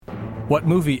What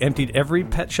movie emptied every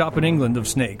pet shop in England of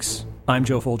snakes? I'm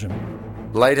Joe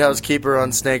Fulgham. Lighthouse keeper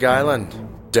on Snake Island.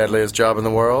 Deadliest job in the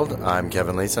world. I'm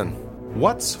Kevin Leeson.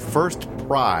 What's first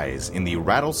prize in the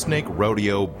Rattlesnake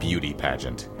Rodeo Beauty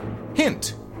Pageant?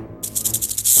 Hint.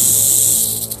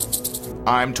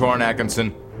 I'm Toren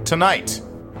Atkinson. Tonight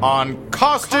on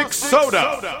Caustic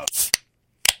Soda.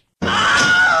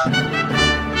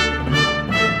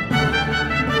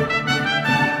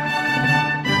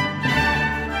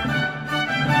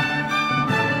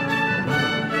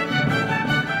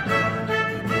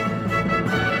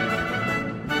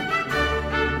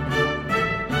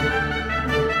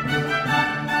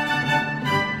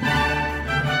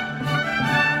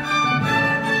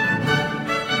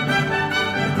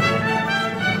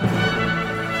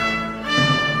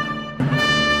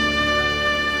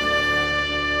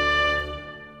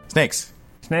 Snakes.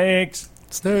 Snakes.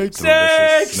 Snakes.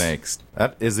 Delicious snakes.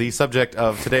 That is the subject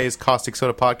of today's Caustic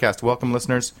Soda podcast. Welcome,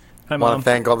 listeners. Hi, I want Mom. to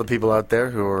thank all the people out there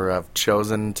who have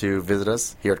chosen to visit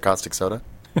us here at Caustic Soda.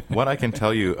 What I can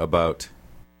tell you about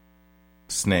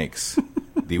snakes,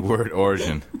 the word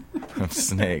origin of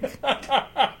snake.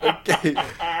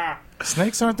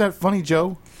 Snakes aren't that funny,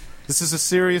 Joe. This is a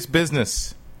serious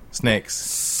business.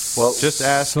 Snakes. Well, Just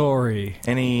ask Sorry.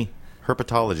 any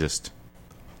herpetologist.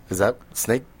 is that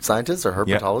snake scientist or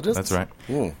Yeah, herpetologist? that's right.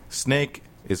 Ooh. Snake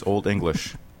is Old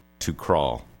English to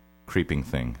crawl, creeping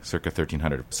thing, circa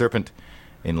 1300. Serpent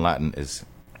in Latin is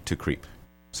to creep,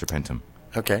 serpentum.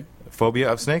 Okay. Phobia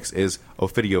of snakes is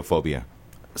ophidiophobia.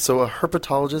 So a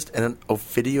herpetologist and an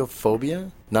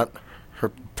ophidiophobia, not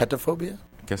herpetophobia?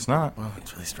 Guess not. Wow,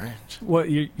 that's really strange. What,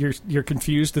 you're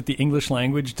confused that the English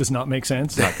language does not make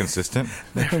sense? Not consistent.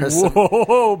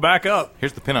 Whoa, back up.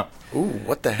 Here's the pinup. Ooh,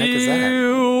 what the heck is that?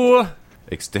 Ew.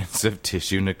 Extensive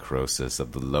tissue necrosis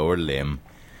of the lower limb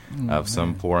of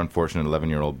some poor, unfortunate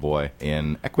 11-year-old boy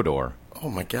in Ecuador Oh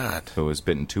my God. who was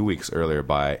bitten 2 weeks earlier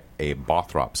by a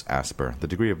Bothrops asper. The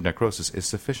degree of necrosis is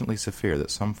sufficiently severe that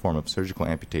some form of surgical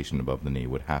amputation above the knee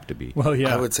would have to be. Well,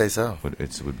 yeah. I would say so.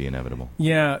 It would be inevitable.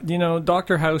 Yeah,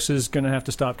 Dr. House is going to have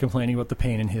to stop complaining about the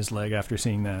pain in his leg after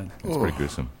seeing that. It's pretty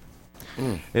gruesome.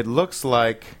 It looks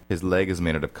like his leg is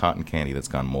made out of cotton candy that's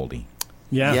gone moldy.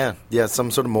 Yeah. Yeah, some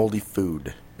sort of moldy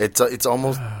food. It's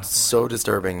almost so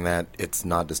disturbing that it's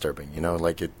not disturbing. You know,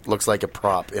 like it looks like a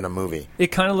prop in a movie. It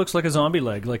kind of looks like a zombie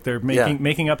leg. Like they're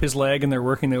making up his leg and they're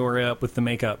working their way up with the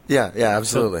makeup. Yeah, So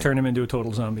absolutely. turn him into a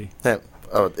total zombie. Yeah.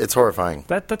 Oh, it's horrifying.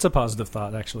 That's a positive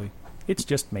thought, actually. It's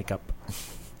just makeup.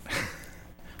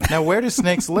 Now, where do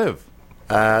snakes live?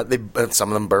 Some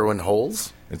of them burrow in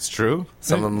holes. It's true.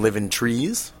 Some of them live in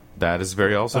trees. That is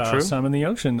very also true. Some in the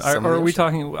ocean. Some in Or the are we ocean.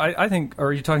 talking? I think.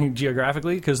 Are you talking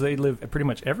geographically? Because they live pretty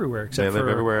much everywhere. They live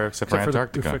everywhere except for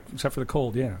Antarctica. Except for the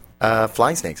cold. Yeah.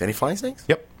 Flying snakes. Any flying snakes?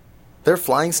 Yep. They're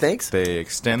flying snakes? They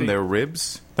extend their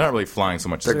ribs. They're not really flying so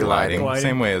much as They're gliding. gliding.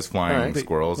 Same way as flying All right.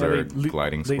 squirrels Yeah, or they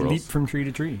gliding They squirrels. leap from tree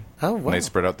to tree. Oh, wow. And they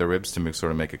spread out their ribs to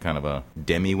sort of make a kind of a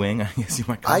demi-wing, I guess you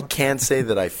might call I it. can't say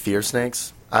that I fear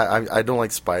snakes. I don't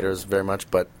like spiders very much,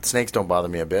 but snakes don't bother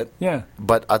me a bit. Yeah.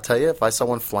 But I'll tell you, if I saw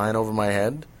one flying over my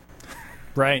head,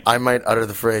 Right. I might utter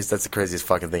the phrase, that's the craziest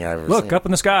fucking thing I've ever Look seen. up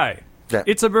in the sky. Yeah.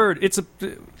 It's a bird. Is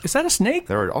that a snake?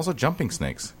 There are also jumping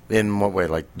snakes. In what way?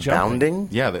 Like Jumping. bounding?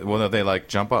 Yeah, they like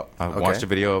jump up. I Okay. watched a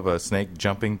video of a snake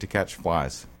jumping to catch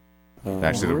flies.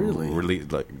 Actually, Really?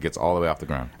 gets all the way off the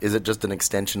ground. Is it just an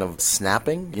extension of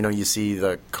snapping? You know, you see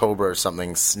the cobra or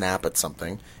something snap at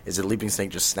something. Is it leaping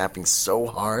snake just snapping so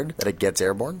hard that it gets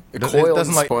airborne? It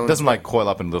doesn't like coil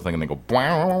up into the thing and then go.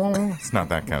 Bwah. It's not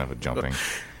that kind of a jumping.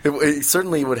 It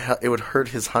certainly would hurt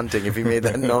his hunting if he made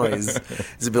that noise.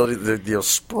 His ability, the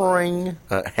spring,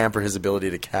 hamper his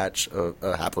ability to catch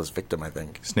a hapless victim, I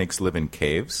think. Snakes live in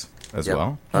caves as Yep.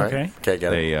 well. All right. Okay. Okay,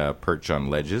 get it. They perch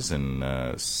on ledges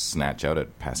and snatch out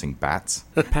at passing bats.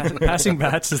 Passing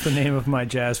Bats is the name of my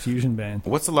jazz fusion band.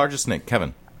 What's the largest snake,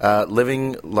 Kevin?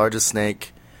 Living largest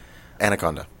snake,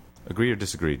 anaconda. Agree or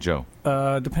disagree, Joe?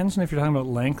 Depends on if you're talking about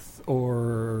length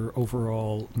or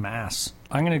overall mass.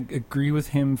 I'm going to agree with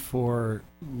him for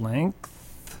length.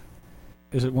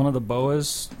 Is it one of the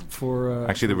boas for...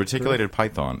 Actually, the for reticulated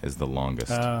python is the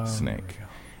longest Oh, snake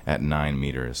at 9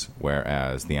 meters,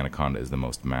 whereas the anaconda is the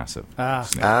most massive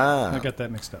snake. I got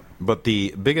that mixed up. But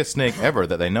the biggest snake ever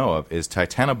that they know of is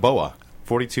Titanoboa,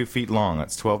 42 feet long.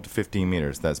 That's 12 to 15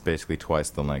 meters. That's basically twice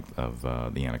the length of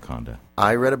the anaconda.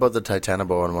 I read about the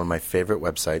Titanoboa on one of my favorite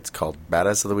websites called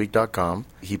badassoftheweek.com.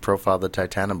 He profiled the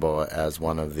Titanoboa as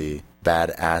one of the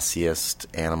badassiest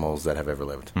animals that have ever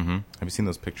lived. Mm-hmm. Have you seen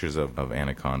those pictures of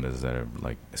anacondas that are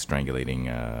like strangulating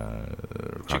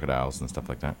crocodiles and stuff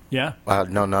like that? Yeah.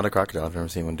 No, not a crocodile. I've never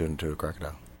seen one do it to a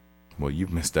crocodile. Well,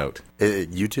 you've missed out.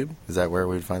 YouTube? Is that where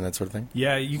we'd find that sort of thing?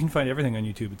 Yeah, you can find everything on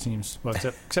YouTube, it seems. Well,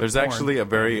 except There's porn. actually a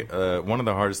very one of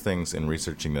the hardest things in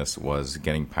researching this was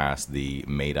getting past the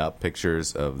made-up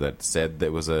pictures of that said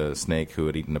there was a snake who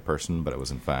had eaten a person, but it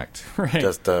was in fact right.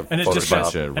 just a and it Photoshop. just bunch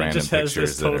has, of and random it just has pictures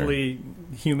this that are- totally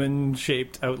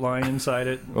human-shaped outline inside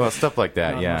it. well, stuff like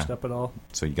that. Not Yeah. mushed up at all.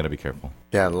 So you got to be careful.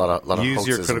 Yeah, a lot of Use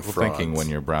your hoaxes and critical frauds. thinking when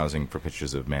you're browsing for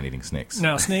pictures of man-eating snakes.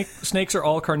 Now, snakes are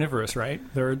all carnivorous, right?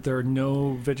 There are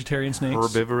no vegetarian snakes.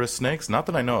 Herbivorous snakes? Not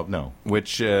that I know of, no.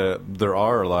 Which there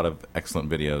are a lot of excellent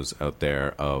videos out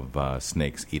there of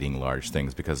snakes eating large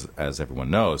things because, as everyone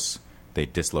knows, they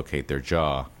dislocate their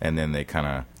jaw and then they kind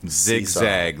of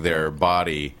zigzag their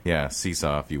body,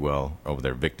 seesaw, if you will, over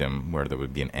their victim, where there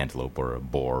would be an antelope or a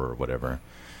boar or whatever.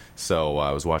 So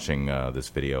I was watching this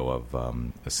video of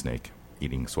a snake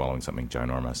swallowing something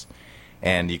ginormous.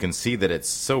 And you can see that it's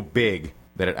so big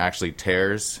that it actually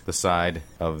tears the side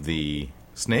of the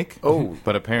snake. Oh.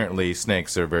 But apparently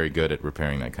snakes are very good at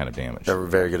repairing that kind of damage. They're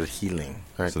very good at healing.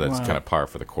 Right? So that's Wow. kind of par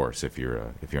for the course if you're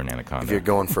an anaconda. If you're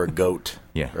going for a goat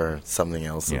Yeah. or something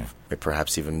else, Yeah. of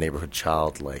perhaps even neighborhood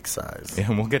child-like size. Yeah,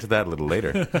 and we'll get to that a little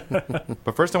later.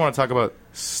 But first I want to talk about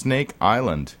Snake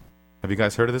Island. Have you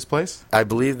guys heard of this place? I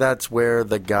believe that's where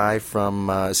the guy from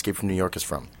Escape from New York is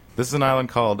from. This is an island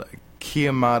called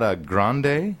Quiamada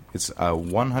Grande. It's a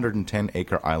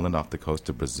 110-acre island off the coast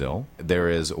of Brazil. There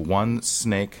is one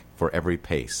snake for every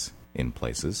pace in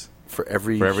places. For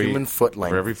every human foot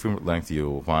length. For every foot length, you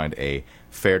will find a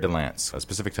fer de lance, a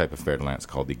specific type of fer de lance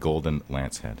called the golden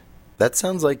lancehead. That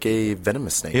sounds like a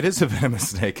venomous snake. It is a venomous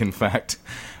snake, in fact.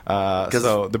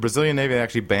 So the Brazilian Navy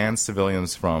actually bans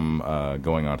civilians from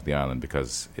going onto the island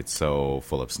because it's so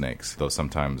full of snakes, though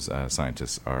sometimes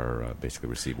scientists are basically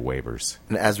receive waivers.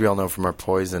 And as we all know from our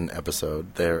poison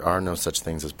episode, there are no such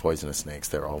things as poisonous snakes.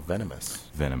 They're all venomous.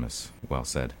 Venomous, well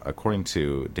said. According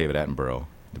to David Attenborough,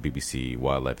 the BBC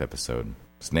wildlife episode,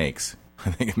 Snakes,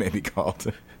 I think it may be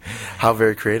called. How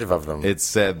very creative of them. It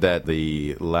said that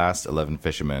the last 11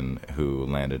 fishermen who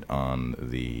landed on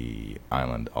the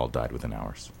island all died within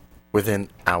hours. Within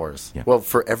hours. Yeah. Well,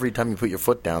 for every time you put your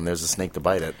foot down, there's a snake to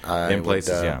bite it. In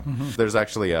places, yeah. There's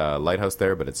actually a lighthouse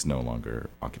there, but it's no longer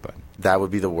occupied. That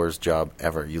would be the worst job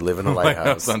ever. You live in a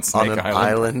Lighthouse lighthouse on on Snake an Island.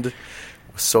 island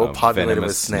so Of populated with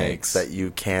venomous snakes snakes. that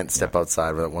you can't step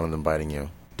outside without one of them biting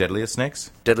you. Deadliest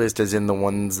snakes? Deadliest is in the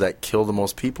ones that kill the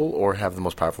most people or have the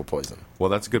most powerful poison.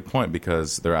 Well, that's a good point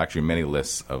because there are actually many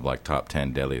lists of like top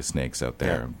 10 deadliest snakes out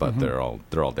there, Yeah. but they're all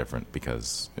different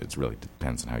because it really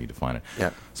depends on how you define it.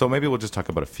 Yeah. So maybe we'll just talk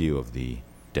about a few of the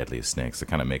deadliest snakes that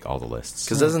kind of make all the lists.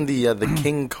 Because doesn't the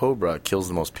king cobra kills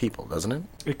the most people, doesn't it?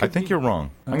 It I could think be- you're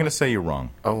wrong. I'm going to say you're wrong.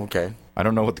 Oh, okay. I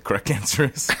don't know what the correct answer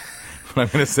is, but I'm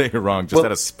going to say you're wrong just Well-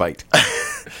 out of spite.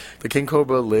 The king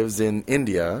cobra lives in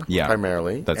India, Yeah,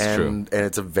 primarily. that's and, true. And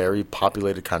it's a very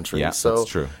populated country. Yeah, so,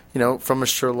 that's true. You know, from a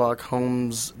Sherlock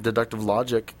Holmes deductive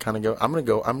logic, kind of I'm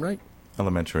right.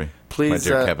 Elementary. Please, My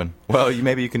dear Kevin. Well,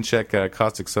 maybe you can check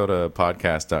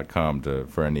causticsodapodcast.com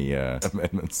for any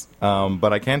amendments.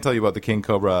 But I can tell you about the king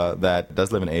cobra that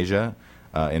does live in Asia.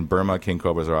 In Burma, king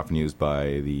cobras are often used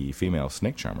by the female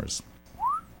snake charmers.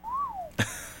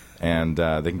 And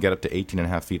they can get up to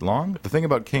 18.5 feet long. The thing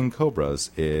about king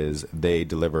cobras is they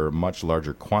deliver much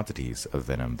larger quantities of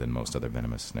venom than most other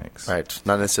venomous snakes. Right.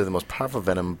 Not necessarily the most powerful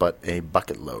venom, but a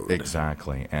bucket load.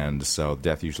 Exactly. And so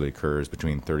death usually occurs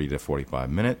between 30 to 45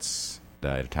 minutes.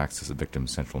 It attacks the victim's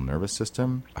central nervous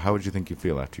system. How would you think you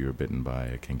feel after you were bitten by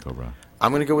a king cobra? I'm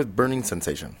going to go with burning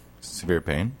sensation. Severe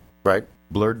pain, Right?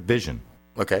 blurred vision,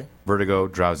 Okay. vertigo,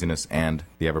 drowsiness, and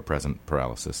the ever-present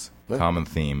paralysis. Yeah. Common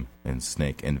theme in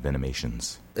snake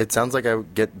envenomations. It sounds like I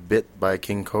would get bit by a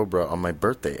king cobra on my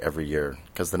birthday every year,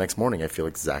 because the next morning I feel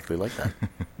exactly like that.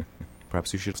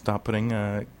 Perhaps you should stop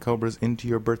putting cobras into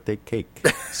your birthday cake,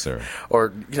 sir.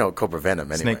 Or, cobra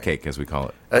venom anyway. Snake cake, as we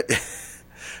call it.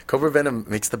 Cobra venom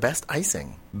makes the best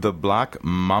icing. The black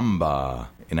mamba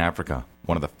in Africa,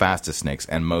 one of the fastest snakes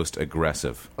and most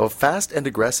aggressive. Oh, fast and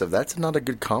aggressive, that's not a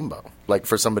good combo. Like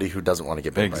for somebody who doesn't want to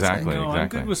get bit by a snake. Exactly. No, I'm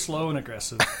good with slow and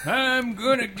aggressive. I'm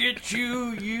gonna get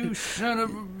you, you son of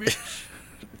a bitch.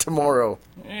 Tomorrow.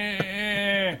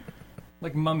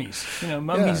 Like mummies.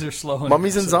 Mummies Yeah. are slow and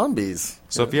Mummies and aggressive. zombies.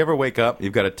 So if you ever wake up,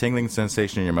 you've got a tingling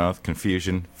sensation in your mouth,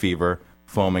 confusion, fever,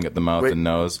 foaming at the mouth Wait. and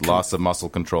nose, loss of muscle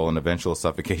control, and eventual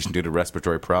suffocation due to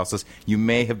respiratory paralysis, you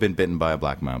may have been bitten by a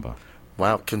black mamba.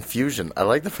 Wow, confusion. I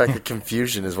like the fact that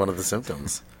confusion is one of the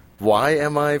symptoms. Why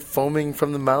am I foaming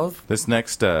from the mouth? This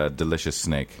next delicious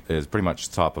snake is pretty much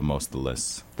top of most of the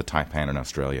lists. The taipan in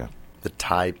Australia. The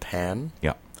taipan?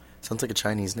 Yeah. Sounds like a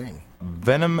Chinese name.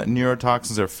 Venom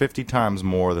neurotoxins are 50 times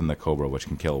more than the cobra, which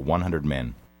can kill 100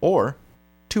 men. Or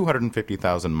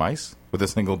 250,000 mice with a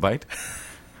single bite.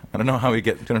 I don't know how he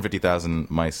get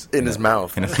 250,000 mice in his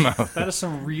mouth. In his mouth. That is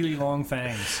some really long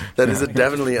fangs. That is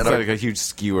definitely it's like a huge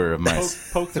skewer of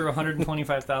mice. Poke through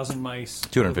 125,000 mice.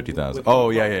 250,000. Oh,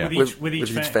 yeah. With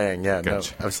each fang. Yeah,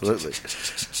 gotcha. No, absolutely.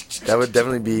 That would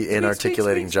definitely be an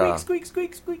articulating jaw. Squeak,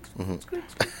 squeak, squeak, squeak.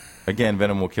 Again,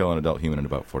 venom will kill an adult human in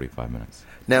about 45 minutes.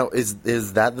 Now, is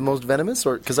that the most venomous,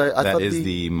 or because I that thought is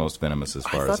the most venomous as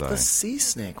far I as thought the sea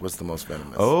snake was the most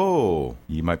venomous. Oh,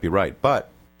 you might be right, but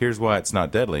here's why it's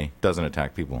not deadly: it doesn't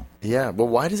attack people. Yeah, but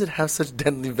why does it have such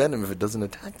deadly venom if it doesn't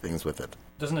attack things with it?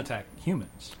 Doesn't attack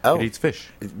humans. Oh, It eats fish.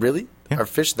 Really? Yeah. Are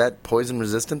fish that poison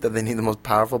resistant that they need the most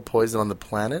powerful poison on the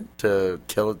planet to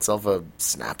kill itself a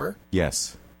snapper?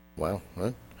 Yes, Wow,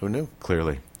 well, who knew?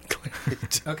 clearly.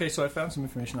 Okay, so I found some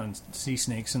information on sea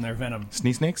snakes and their venom.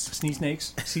 Sea snakes? Sea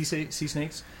snakes? Sea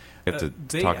snakes? You have to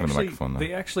talk into the microphone, though.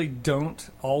 They actually don't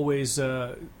always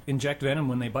inject venom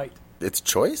when they bite. It's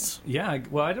choice? Yeah,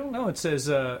 well, I don't know. It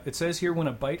says here when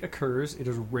a bite occurs, it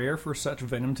is rare for such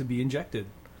venom to be injected.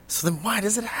 So then why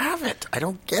does it have it? I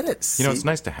don't get it. You know, it's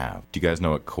nice to have. Do you guys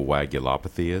know what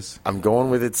coagulopathy is? I'm going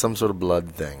with it's some sort of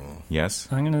blood thing. Yes?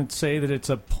 I'm going to say that it's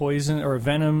a poison or a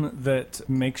venom that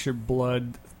makes your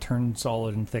blood turn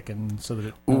solid and thicken so that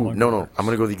it Ooh, no. works. I'm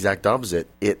going to go the exact opposite.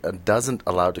 It doesn't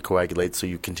allow it to coagulate, so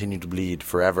you continue to bleed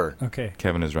forever. Okay.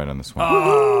 Kevin is right on this one.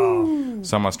 Oh!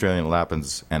 Some Australian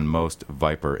lapins and most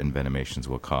viper envenomations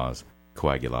will cause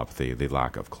coagulopathy, the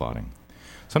lack of clotting.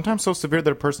 Sometimes so severe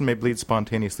that a person may bleed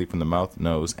spontaneously from the mouth,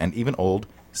 nose, and even old,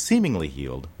 seemingly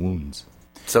healed wounds.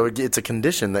 So it's a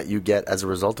condition that you get as a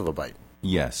result of a bite.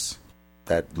 Yes.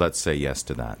 That Let's say yes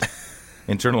to that.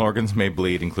 Internal organs may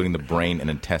bleed, including the brain and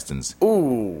intestines,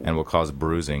 Ooh. and will cause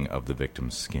bruising of the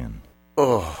victim's skin.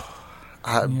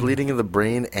 Bleeding in the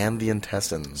brain and the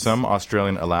intestines. Some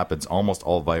Australian elapids, almost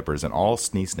all vipers, and all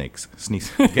again,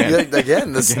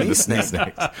 the the snakes.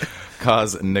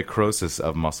 cause necrosis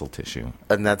of muscle tissue.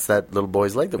 And that's that little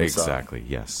boy's leg that we saw. Exactly,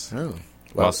 yes. Oh.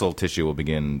 Well, Muscle tissue will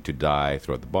begin to die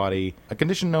throughout the body, a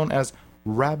condition known as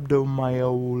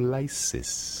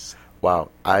rhabdomyolysis. wow,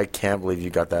 I can't believe you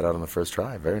got that out on the first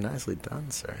try. Very nicely done,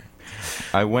 sir.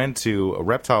 I went to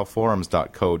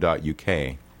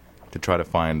reptileforums.co.uk to try to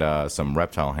find some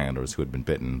reptile handlers who had been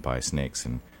bitten by snakes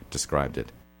and described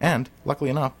it. And, luckily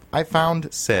enough, I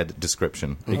found said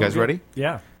description. Are you guys ready?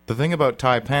 Yeah. The thing about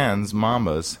taipans,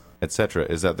 mambas, etc.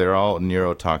 is that they're all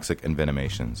neurotoxic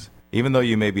envenomations. Even though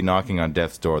you may be knocking on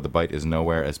death's door, the bite is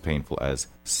nowhere as painful as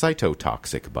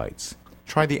cytotoxic bites.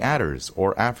 Try the adders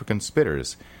or African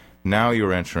spitters. Now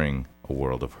you're entering a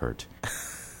world of hurt.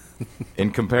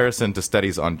 In comparison to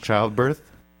studies on childbirth,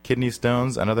 kidney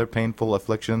stones, and other painful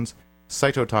afflictions,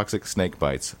 cytotoxic snake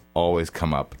bites always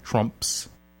come up trumps.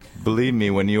 Believe me,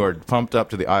 when you are pumped up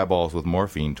to the eyeballs with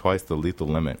morphine, twice the lethal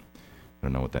limit. I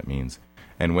don't know what that means.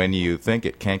 And when you think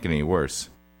it can't get any worse,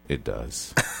 it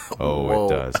does. Oh, Whoa. it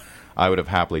does. I would have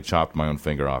happily chopped my own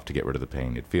finger off to get rid of the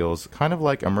pain. It feels kind of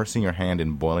like immersing your hand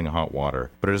in boiling hot water.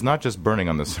 But it is not just burning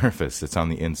on the surface, it's on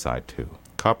the inside too.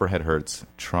 Copperhead hurts.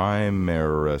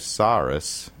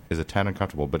 Trimerosaurus is a tad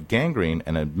uncomfortable, but gangrene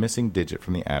and a missing digit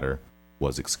from the adder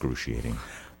was excruciating.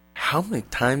 How many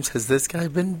times has this guy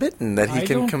been bitten that he I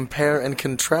can don't- compare and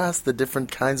contrast the different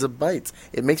kinds of bites?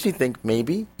 It makes me think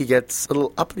maybe he gets a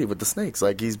little uppity with the snakes.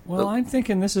 Like he's Well, I'm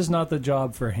thinking this is not the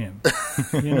job for him.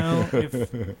 You know,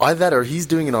 either that or he's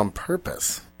doing it on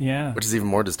purpose, yeah, which is even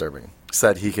more disturbing. So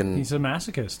that he can he's a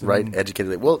masochist.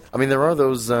 educatedly. Well, I mean, there are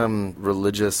those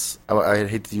religious. I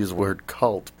hate to use the word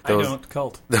cult. I don't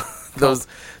cult.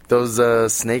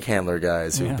 Those snake handler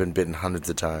guys who've Yeah. been bitten hundreds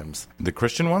of times. The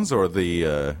Christian ones or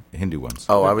the Hindu ones?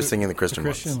 Oh, I was thinking the Christian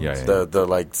Christian ones. ones. Yeah, yeah. The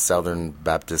like Southern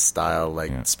Baptist style,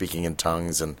 like Yeah. speaking in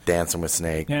tongues and dancing with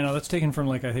snake. Yeah, no, that's taken from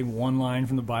like I think one line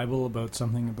from the Bible about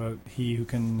something about he who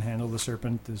can handle the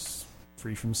serpent is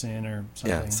free from sin or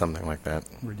something. Yeah, something like that.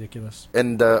 Ridiculous.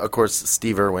 And of course,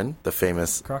 Steve Irwin, the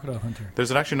famous. Crocodile hunter.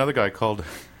 There's actually another guy called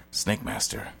Snake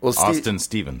Master. Well, Austin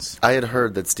Stevens. I had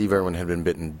heard that Steve Irwin had been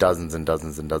bitten dozens and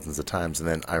dozens and dozens of times, and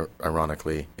then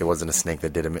ironically, it wasn't a snake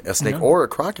that did him in. A snake No. or a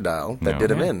crocodile that No.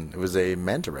 did him Yeah. in. It was a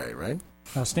manta ray, right?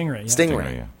 Stingray. Yeah.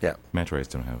 Stingray. Yeah. Manta rays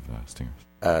don't have stingers.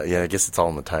 Yeah, I guess it's all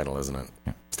in the title, isn't it?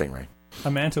 Yeah. Stingray.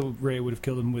 A manta ray would have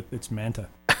killed him with its manta.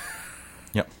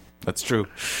 Yep, that's true.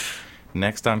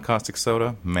 Next on Caustic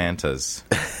Soda, mantas.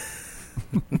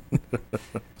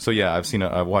 So yeah,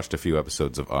 I've watched a few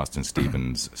episodes of Austin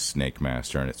Stevens' Snake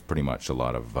Master, and it's pretty much a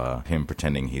lot of him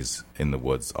pretending he's in the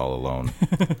woods all alone.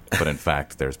 But in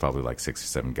fact, there's probably like 6 or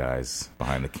 7 guys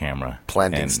behind the camera.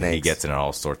 Planting and snakes. He gets in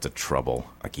all sorts of trouble.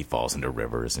 Like he falls into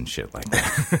rivers and shit like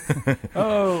that.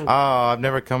 Oh, I've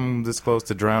never come this close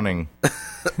to drowning.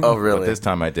 Oh, really? But this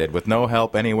time I did. With no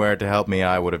help anywhere to help me,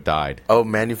 I would have died. Oh,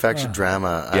 manufactured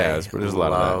drama. Yeah, there's a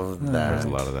lot of that. that. There's a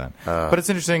lot of that. But it's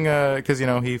interesting because,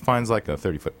 he finds like a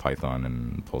 30-foot python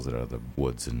and pulls it out of the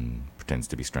woods and pretends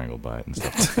to be strangled by it and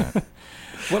stuff like that.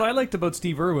 what I liked about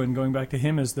Steve Irwin, going back to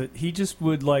him, is that he just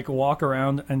would like walk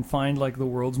around and find like the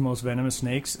world's most venomous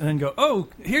snakes, and then go, "Oh,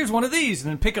 here's one of these,"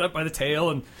 and then pick it up by the tail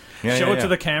and show it to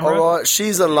the camera. Oh,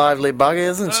 she's a lively buggy,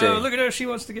 isn't she? Oh, look at her! She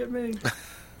wants to get me.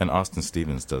 And Austin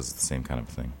Stevens does the same kind of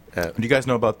thing. Yeah. Do you guys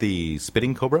know about the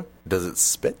spitting cobra? Does it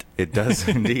spit? It does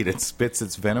indeed. It spits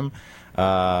its venom.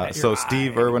 So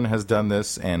Steve Irwin has done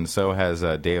this, and so has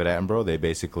David Attenborough. They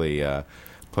basically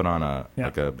put on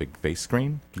like a big face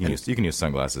screen. You can use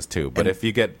sunglasses too, but if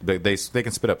you get they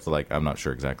can spit up to like, I'm not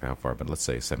sure exactly how far, but let's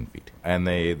say 7 feet, and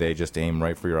they just aim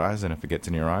right for your eyes, and if it gets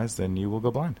in your eyes, then you will go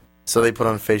blind. So they put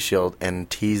on a face shield and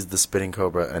tease the spitting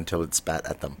cobra until it spat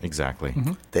at them. Exactly.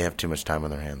 Mm-hmm. They have too much time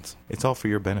on their hands. It's all for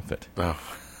your benefit. Oh.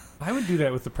 I would do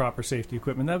that with the proper safety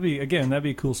equipment. That'd be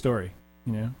a cool story.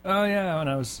 Oh yeah, when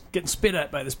I was getting spit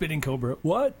at by the spitting cobra.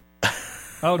 What?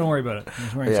 Oh, don't worry about it. I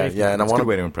was wearing safety. Yeah, and It's a good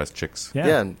way to impress chicks.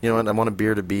 Yeah, and you know what? I want a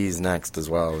beard of bees next as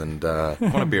well, and I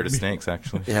want a beard of snakes,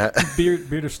 actually. yeah,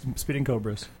 beard of spitting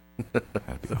cobras.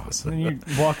 That'd be awesome. And you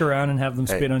walk around and have them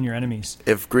spit on your enemies.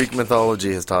 If Greek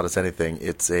mythology has taught us anything,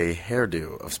 it's a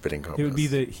hairdo of spitting cobras. It would be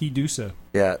the Hedusa.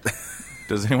 Yeah.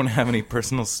 Does anyone have any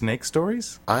personal snake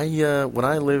stories? When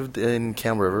I lived in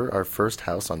Camp River, our first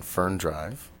house on Fern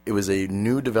Drive, it was a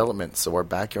new development, so our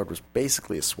backyard was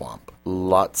basically a swamp.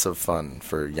 Lots of fun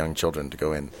for young children to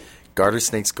go in. Garter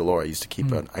snakes galore. I used to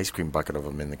keep an ice cream bucket of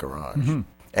them in the garage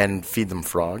and feed them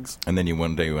frogs. And then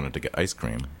one day you wanted to get ice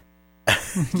cream.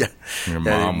 Yeah. Your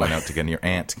mom went out to get, your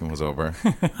aunt was over.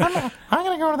 I'm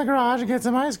going to go to the garage and get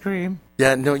some ice cream.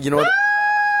 Yeah, no, you know what?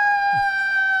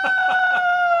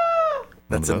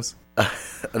 That's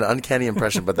an uncanny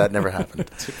impression, but that never happened.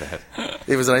 Too bad.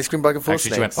 It was an ice cream bucket full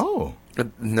Actually, of snakes. she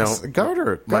went, No.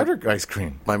 Garter ice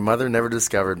cream. My mother never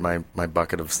discovered my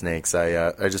bucket of snakes.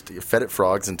 I just fed it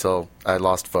frogs until I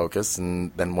lost focus,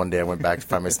 and then one day I went back to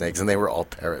find my snakes, and they were all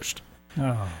perished.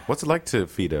 Oh. What's it like to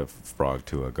feed a frog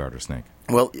to a garter snake?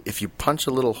 Well, if you punch a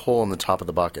little hole in the top of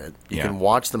the bucket, you can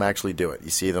watch them actually do it. You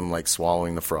see them like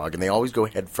swallowing the frog, and they always go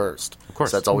head first. Of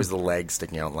course. So that's always the leg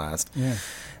sticking out last. Yeah.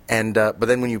 And but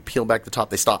then when you peel back the top,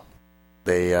 they stop.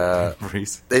 They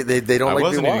Reese, they don't like to be watched. I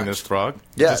wasn't eating this frog.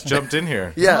 Yeah. Just jumped in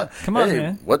here. Yeah. Come on, hey,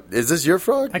 man. What is this your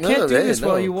frog? I can't do this no.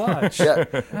 while you watch. Yeah.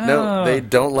 No, Oh. they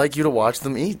don't like you to watch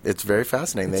them eat. It's very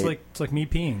fascinating. It's like me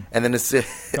peeing. And then it's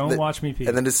Don't watch me pee.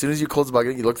 And then as soon as you close the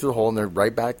bucket, you look through the hole, and they're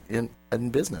right back in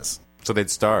business. So they'd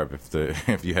starve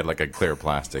if you had like a clear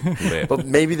plastic lid. But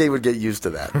maybe they would get used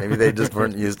to that. Maybe they just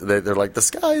weren't used to that. They're like, the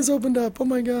sky is opened up. Oh,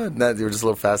 my God. And they were just a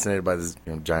little fascinated by this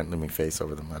giant looming face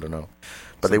over them. I don't know.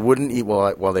 But they wouldn't eat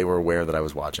while they were aware that I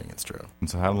was watching. It's true. And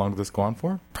so how long did this go on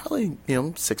for? Probably,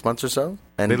 6 months or so.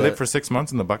 And They lived for 6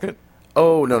 months in the bucket?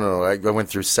 Oh, no. I went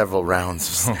through several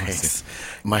rounds of I snakes.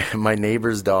 My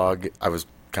neighbor's dog, I was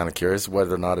kind of curious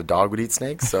whether or not a dog would eat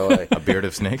snakes. So A beard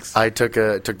of snakes? I took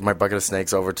my bucket of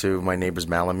snakes over to my neighbor's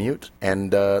Malamute,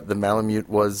 and the Malamute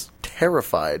was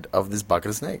terrified of this bucket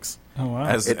of snakes. Oh, wow.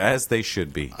 As they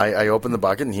should be. I opened the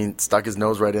bucket, and he stuck his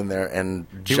nose right in there and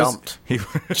jumped. He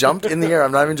Jumped in the air.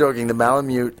 I'm not even joking. The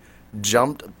Malamute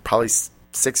jumped probably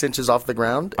 6 inches off the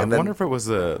ground. And I wonder if it was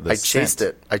the I chased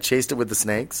scent. it. I chased it with the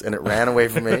snakes, and it ran away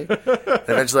from me. And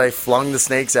eventually, I flung the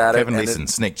snakes at Kevin it. and Leeson,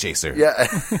 snake chaser. Yeah,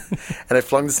 and I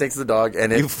flung the snakes at the dog,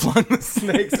 and You flung the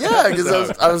snakes. yeah,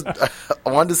 because I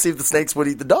wanted to see if the snakes would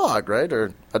eat the dog, right,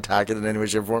 or attack it in any way,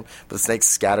 shape, or form. But the snakes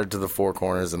scattered to the four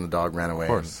corners, and the dog ran away. Of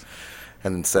course.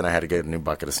 And then I had to get a new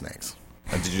bucket of snakes.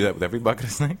 Did you do that with every bucket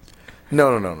of snakes?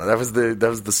 No. That was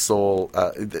the sole.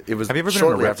 It was. Have you ever been in a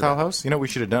shortly after reptile that. house? You know what we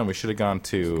should have done? We should have gone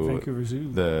to Vancouver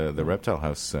Zoo. the reptile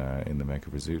house in the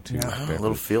Vancouver Zoo too. Yeah. A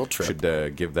little field trip.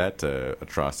 Should give that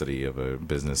atrocity of a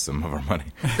business some of our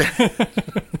money.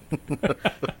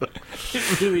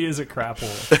 It really is a crap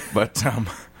hole. But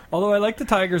Although I like the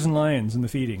tigers and lions and the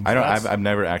feeding. I don't. That's- I've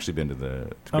never actually been to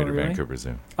the Greater really? Vancouver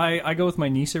Zoo. I go with my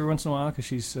niece every once in a while because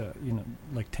she's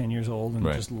like 10 years old and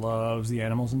Right. just loves the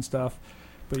animals and stuff.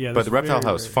 But yeah, But there's the reptile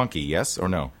very, house, very funky, yes or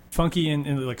no? funky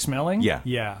and like smelling. Yeah.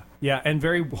 yeah, and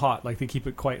very hot. Like they keep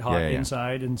it quite hot Yeah.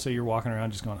 inside, and so you're walking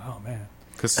around just going, oh man.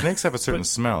 Because snakes have a certain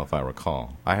smell, if I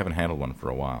recall. I haven't handled one for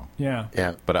a while. Yeah.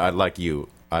 Yeah. But I like you.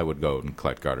 I would go and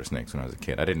collect garter snakes when I was a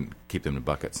kid. I didn't keep them in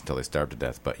buckets until they starved to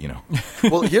death, but,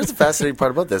 Well, here's the fascinating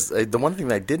part about this. The one thing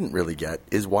that I didn't really get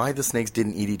is why the snakes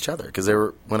didn't eat each other. Because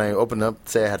when I opened up,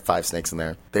 say I had 5 snakes in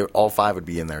there, all 5 would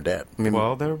be in there dead. I mean,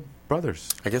 Well, they're brothers.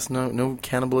 I guess no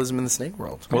cannibalism in the snake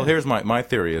world. Well, here's my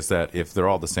theory is that if they're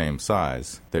all the same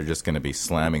size, they're just going to be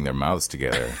slamming their mouths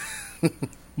together.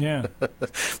 Yeah.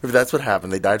 Maybe that's what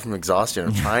happened. They died from exhaustion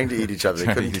or trying to eat each other.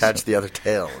 They couldn't catch the other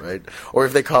tail, right? Or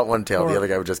if they caught one tail, the other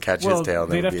guy would just catch his tail.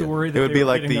 And they'd have to worry that it would they be were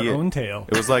like getting their own tail.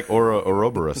 It was like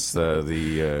Ouroboros,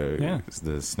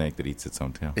 the snake that eats its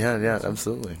own tail. Yeah,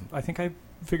 absolutely. I think I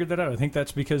figured that out. I think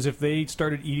that's because if they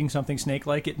started eating something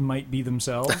snake-like, it might be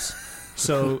themselves.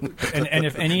 So, and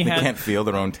if any They can't feel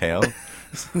their own tail.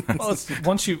 Well,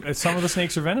 some of the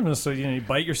snakes are venomous, so you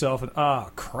bite yourself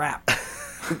and crap.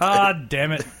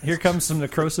 Damn it! Here comes some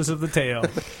necrosis of the tail.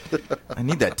 I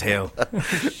need that tail.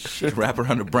 Should wrap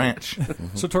around a branch.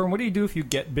 So, Toren, what do you do if you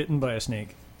get bitten by a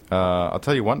snake? I'll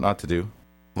tell you what not to do.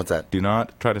 What's that? Do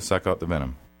not try to suck out the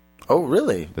venom. Oh,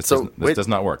 really? This does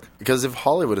not work. Because if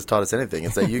Hollywood has taught us anything,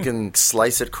 it's that you can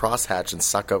slice it crosshatch and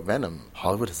suck out venom.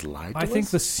 Hollywood has lied to us? I think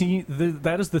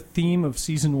that is the theme of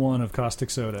season 1 of Caustic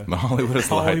Soda. Hollywood has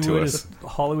lied to us.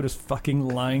 Hollywood is fucking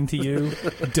lying to you.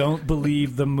 Don't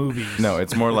believe the movies. No,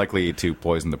 it's more likely to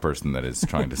poison the person that is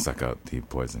trying to suck out the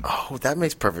poison. Oh, that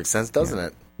makes perfect sense, doesn't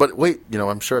it? But wait,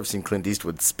 I'm sure I've seen Clint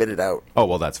Eastwood spit it out. Oh,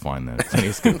 well, that's fine then.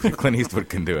 Clint Eastwood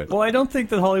can do it. Well, I don't think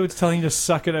that Hollywood's telling you to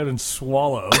suck it out and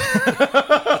swallow.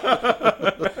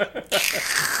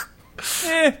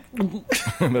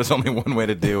 There's only one way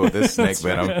to deal with this snake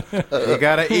venom. You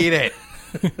gotta eat it.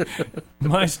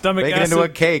 My stomach Make acid, it into a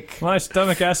cake. My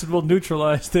stomach acid will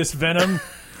neutralize this venom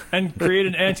and create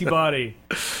an antibody.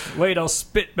 Wait, I'll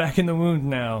spit back in the wound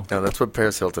now. No, that's what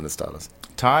Paris Hilton has taught us.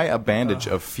 Tie a bandage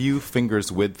a few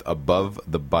fingers width above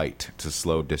the bite to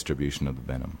slow distribution of the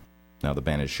venom. Now, the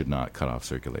bandage should not cut off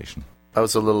circulation. Oh,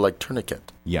 it's a little like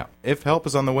tourniquet. Yeah. If help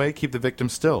is on the way, keep the victim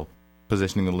still,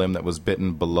 positioning the limb that was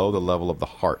bitten below the level of the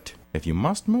heart. If you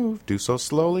must move, do so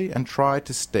slowly and try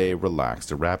to stay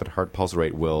relaxed. A rapid heart pulse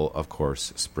rate will, of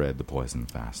course, spread the poison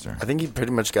faster. I think you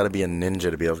pretty much got to be a ninja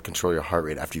to be able to control your heart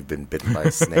rate after you've been bitten by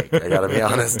a snake. I got to be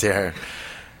honest here.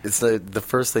 It's the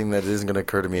first thing that isn't going to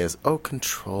occur to me is,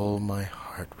 control my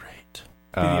heart rate.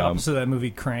 Be the opposite of that movie,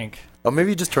 Crank. Oh,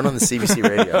 maybe you just turn on the CBC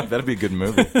radio. That'd be a good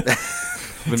movie.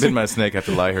 Been bitten by a snake, I have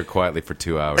to lie here quietly for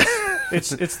 2 hours.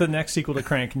 It's the next sequel to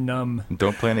Crank, Numb.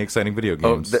 Don't play any exciting video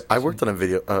games. I worked on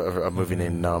a movie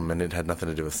named Numb, and it had nothing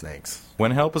to do with snakes. When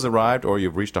help has arrived or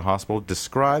you've reached a hospital,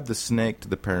 describe the snake to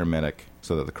the paramedic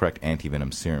so that the correct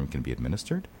antivenom serum can be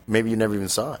administered. Maybe you never even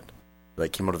saw it.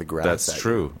 Like, came out of the grass. That's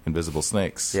true. Invisible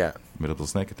snakes. Yeah. Invisible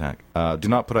snake attack. Do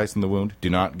not put ice in the wound. Do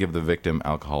not give the victim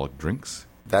alcoholic drinks.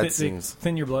 That seems...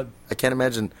 Thin your blood. I can't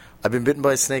imagine. I've been bitten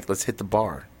by a snake. Let's hit the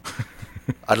bar.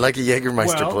 I'd like a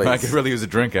Jägermeister, please. I could really use a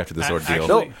drink after this ordeal.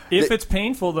 Actually, if it's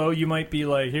painful, though, you might be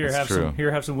like,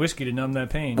 have some whiskey to numb that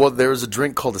pain. Well, there's a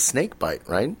drink called a snake bite,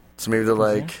 right? So maybe they're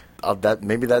like...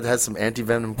 maybe that has some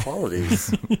anti-venom qualities.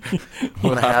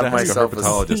 When I have myself a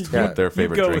herpetologist what their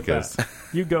favorite drink is.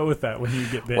 You go with that when you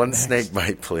get bit. One snake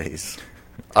bite, please.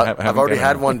 I've already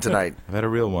had one tonight. I've had a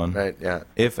real one. Right, yeah.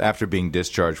 If after being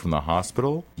discharged from the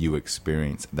hospital, you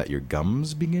experience that your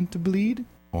gums begin to bleed,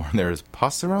 or there is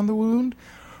pus around the wound,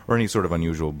 or any sort of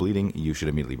unusual bleeding, you should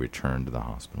immediately return to the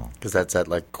hospital. Because that's that,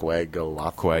 like,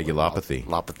 coagulopathy.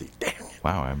 Damn it.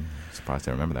 Wow, I'm surprised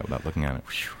I remember that without looking at it.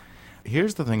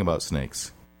 Here's the thing about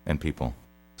snakes and people.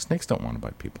 Snakes don't want to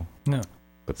bite people. No.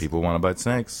 But people want to bite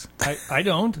snakes. I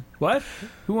don't. What?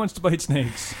 Who wants to bite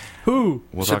snakes? Who?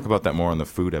 We'll talk about that more on the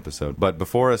food episode. But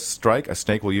before a strike, a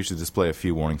snake will usually display a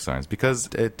few warning signs because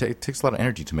it takes a lot of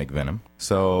energy to make venom.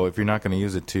 So if you're not going to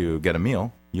use it to get a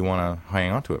meal, you want to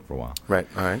hang on to it for a while. Right,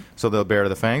 all right. So they'll bare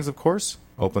the fangs, of course,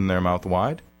 open their mouth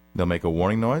wide. They'll make a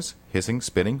warning noise, hissing,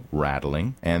 spitting,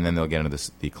 rattling, and then they'll get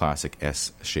into the classic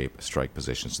S-shape strike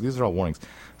position. So these are all warnings.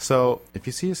 So if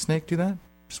you see a snake do that,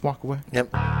 just walk away.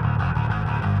 Yep.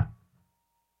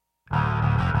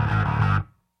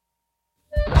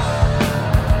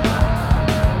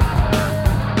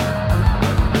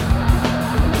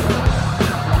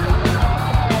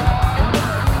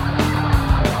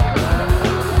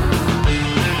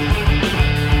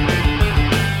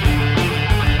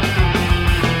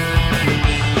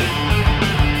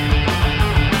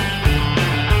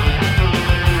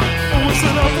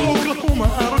 Oklahoma,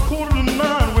 out of quarter to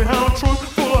 9, we had a trunk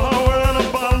full of hardware and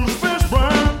a bottle of fish.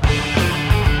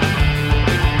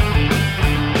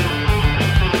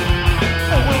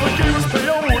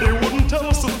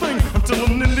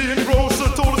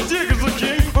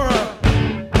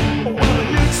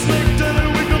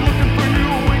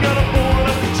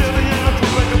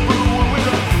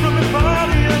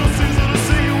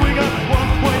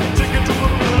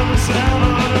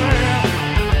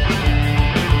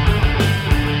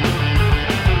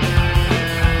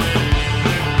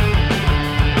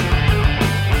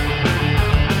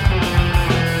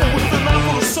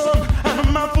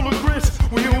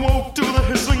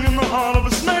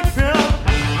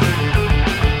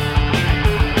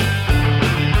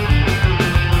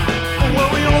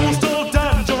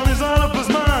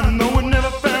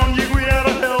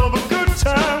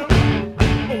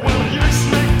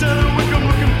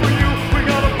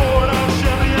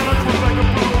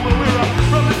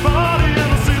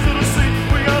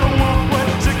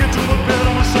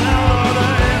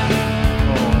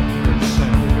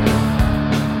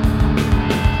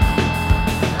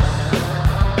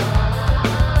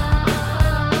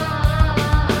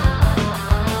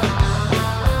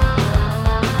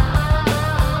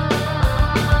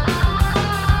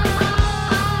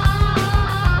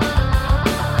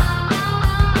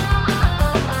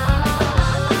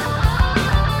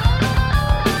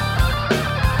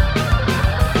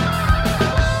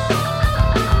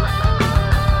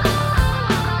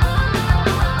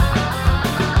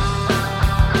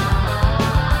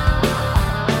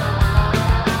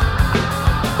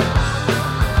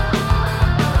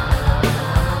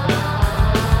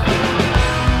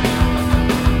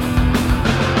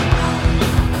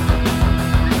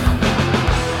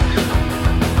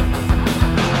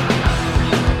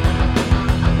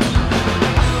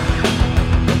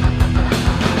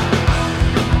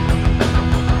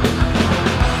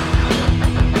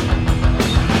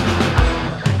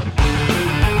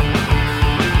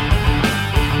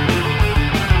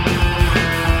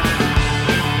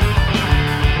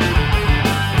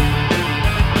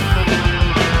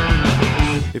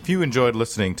 you enjoyed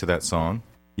listening to that song,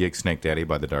 Yig Snake Daddy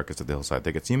by the Darkest of the Hillside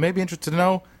Thickets, you may be interested to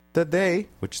know that they,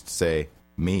 which is to say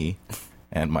me,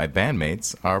 and my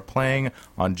bandmates are playing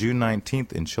on June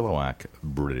 19th in Chilliwack,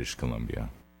 British Columbia.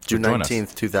 June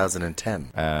 19th,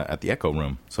 2010. At the Echo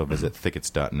Room. So visit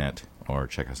thickets.net or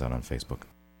check us out on Facebook.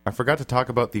 I forgot to talk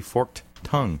about the forked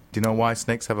tongue. Do you know why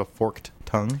snakes have a forked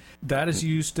tongue? That is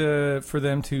used for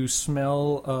them to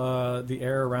smell the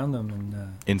air around them.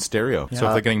 And, in stereo. Yeah. So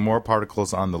if they're getting more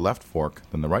particles on the left fork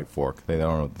than the right fork, they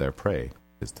know their prey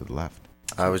is to the left.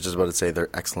 I was just about to say they're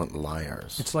excellent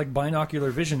liars. it's like binocular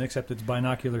vision, except it's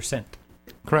binocular scent.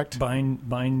 Correct.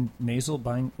 Nasal,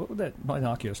 what would that?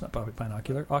 Binocular, it's not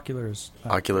binocular. Ocular is...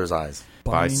 Ocular's eyes.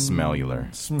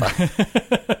 Bismellular.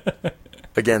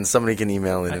 Again, somebody can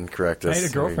email in and correct us. I had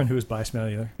a girlfriend who was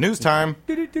bismellular. News time.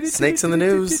 Snakes in the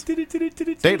news.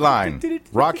 Dateline.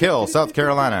 Rock Hill, South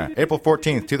Carolina. April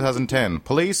 14th, 2010.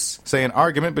 Police say an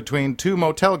argument between two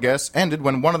motel guests ended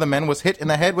when one of the men was hit in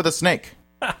the head with a snake.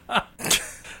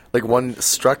 Like one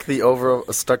struck the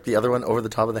other one over the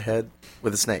top of the head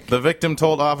with a snake. The victim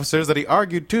told officers that he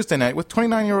argued Tuesday night with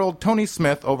 29-year-old Tony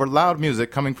Smith over loud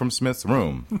music coming from Smith's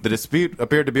room. The dispute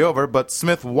appeared to be over, but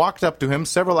Smith walked up to him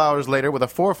several hours later with a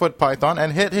 4-foot python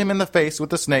and hit him in the face with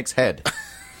the snake's head.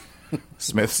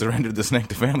 Smith surrendered the snake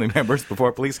to family members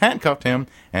before police handcuffed him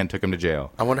and took him to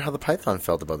jail. I wonder how the python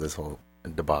felt about this whole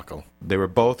debacle. They were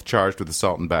both charged with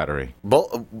assault and battery.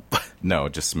 No,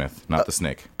 just Smith, not the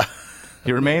snake.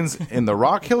 He remains in the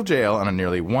Rock Hill jail on a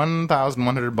nearly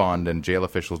 $1,100 bond, and jail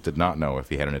officials did not know if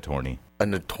he had an attorney.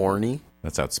 An attorney?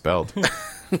 That's how it's spelled.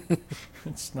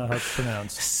 It's not how it's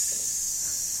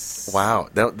pronounced. Wow,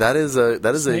 that is a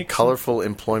Snakes. colorful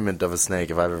employment of a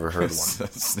snake if I've ever heard one.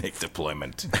 Snake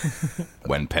deployment.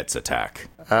 When pets attack.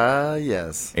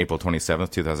 Yes. April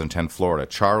 27th, 2010, Florida.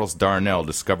 Charles Darnell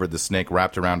discovered the snake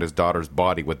wrapped around his daughter's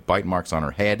body with bite marks on her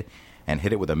head and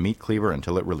hit it with a meat cleaver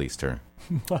until it released her.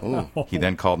 He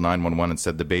then called 911 and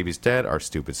said, "The baby's dead. Our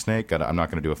stupid snake." I'm not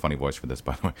going to do a funny voice for this,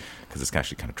 by the way, because it's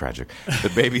actually kind of tragic.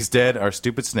 "The baby's dead. Our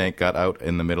stupid snake got out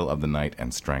in the middle of the night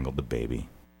and strangled the baby."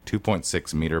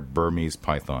 2.6-meter Burmese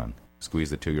python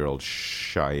squeezed the 2-year-old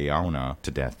Shaiunna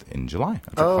to death in July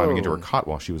after climbing into her cot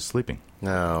while she was sleeping.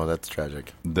 No, that's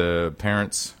tragic. The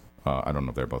parents, I don't know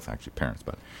if they're both actually parents,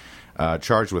 but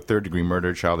charged with third-degree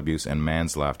murder, child abuse, and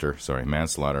manslaughter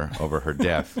over her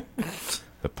death.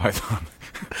 The python.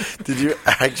 Did you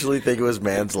actually think it was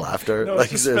manslaughter? No,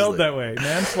 it's just spelled that way.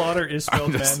 Manslaughter is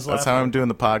spelled manslaughter. That's how I'm doing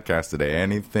the podcast today.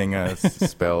 Anything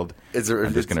spelled, I'm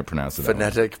just going to pronounce it.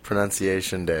 Phonetic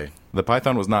pronunciation day. The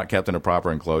python was not kept in a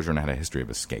proper enclosure and had a history of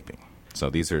escaping.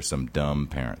 So these are some dumb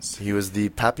parents. He was the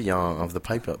papillon of the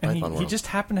python world. He just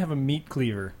happened to have a meat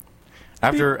cleaver.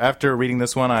 After reading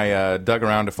this one, I dug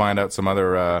around to find out some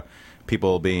other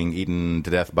people being eaten to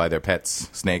death by their pets,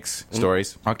 snakes,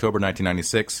 stories. October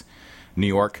 1996, New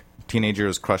York. Teenager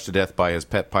was crushed to death by his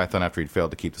pet python after he'd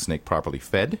failed to keep the snake properly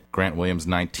fed. Grant Williams,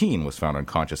 19, was found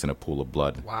unconscious in a pool of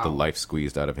blood. Wow. The life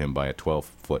squeezed out of him by a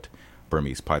 12-foot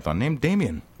Burmese python named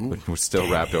Damien, which was still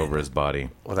wrapped over his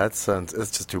body. Well, that's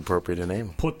just too appropriate a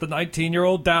name. Put the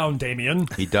 19-year-old down, Damien.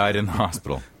 He died in the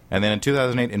hospital. And then in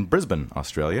 2008 in Brisbane,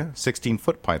 Australia,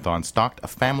 16-foot python stalked a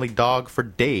family dog for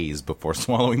days before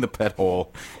swallowing the pet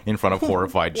whole in front of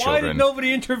horrified Why children. did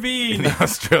nobody intervene? In the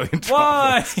Australian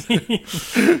Why?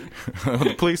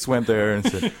 The police went there and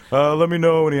said, let me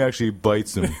know when he actually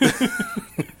bites him.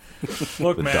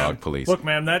 Look, The ma'am. dog police. Look,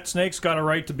 ma'am, that snake's got a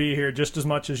right to be here just as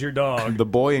much as your dog. The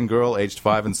boy and girl, aged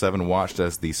 5 and 7, watched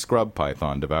as the scrub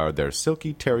python devoured their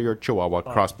silky terrier chihuahua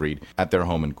crossbreed at their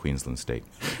home in Queensland State.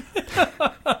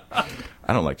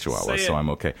 I don't like chihuahuas, so I'm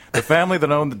okay. The family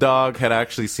that owned the dog had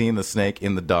actually seen the snake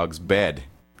in the dog's bed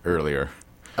earlier.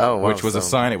 Oh, wow. Which was a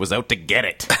sign it was out to get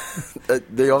it.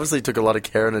 They obviously took a lot of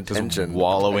care and Just attention.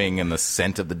 wallowing in the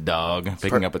scent of the dog,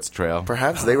 picking up its trail.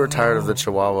 Perhaps they were tired of the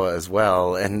chihuahua as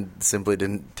well and simply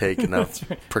didn't take enough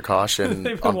precaution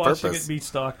They've been on watching purpose. it be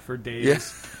stalked for days.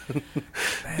 Yeah.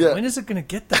 Man, Yeah. when is it going to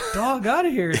get that dog out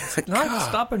of here? It's not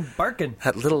stopping barking.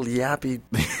 That little yappy...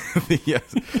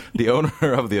 The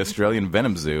owner of the Australian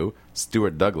Venom Zoo,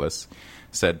 Stuart Douglas,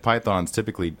 said pythons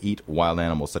typically eat wild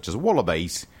animals such as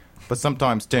wallabies, but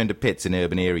sometimes turn to pets in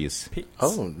urban areas.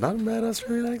 Oh, not a bad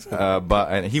Australian accent.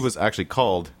 And he was actually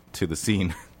called to the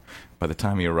scene. By the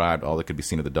time he arrived, all that could be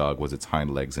seen of the dog was its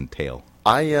hind legs and tail.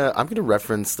 I'm going to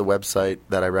reference the website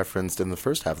that I referenced in the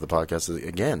first half of the podcast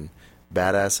again.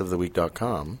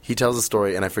 badassoftheweek.com. He tells a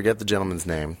story, and I forget the gentleman's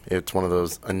name. It's one of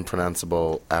those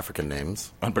unpronounceable African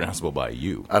names. Unpronounceable by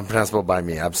you. Unpronounceable by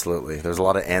me, absolutely. There's a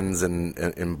lot of N's and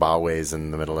Mbawe's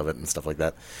in the middle of it and stuff like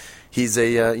that. He's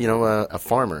a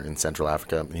farmer in Central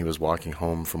Africa. He was walking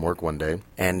home from work one day,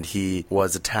 and he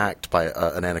was attacked by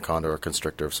an anaconda or a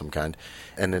constrictor of some kind,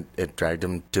 and it dragged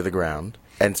him to the ground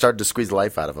and started to squeeze the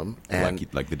life out of him. And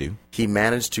like they do. He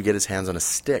managed to get his hands on a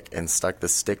stick and stuck the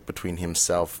stick between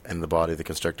himself and the body of the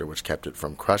constrictor, which kept it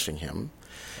from crushing him.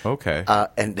 Okay.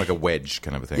 And like a wedge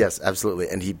kind of a thing. Yes, absolutely.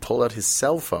 And he pulled out his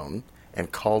cell phone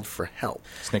and called for help.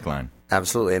 Snake line.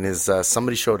 Absolutely, and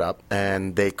somebody showed up,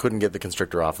 and they couldn't get the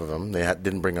constrictor off of him. They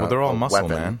didn't bring they're all a muscle,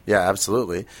 weapon. man. Yeah,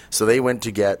 absolutely. So they went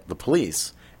to get the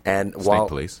police, and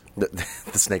police, the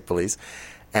snake police,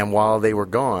 and while they were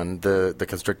gone, the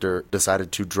constrictor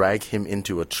decided to drag him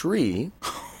into a tree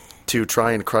to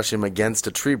try and crush him against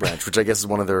a tree branch, which I guess is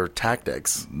one of their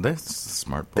tactics. That's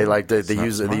smart. They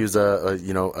use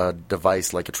a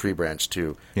device like a tree branch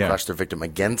to crush their victim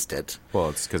against it. Well,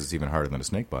 it's because it's even harder than a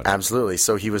snake bite. Absolutely.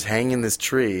 So he was hanging in this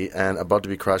tree and about to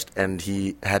be crushed, and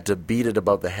he had to beat it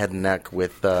above the head and neck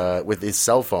with his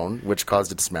cell phone, which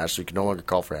caused it to smash. So he could no longer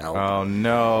call for help. Oh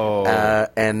no!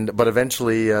 But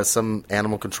eventually, some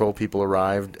animal control people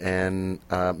arrived and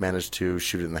managed to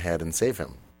shoot it in the head and save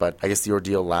him. But I guess the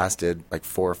ordeal lasted like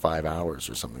 4 or 5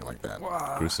 hours or something like that.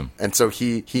 Wow. Gruesome. And so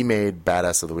he made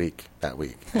Badass of the Week that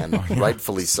week, and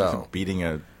rightfully so. Beating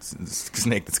a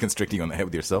snake that's constricting you on the head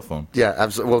with your cell phone. Yeah,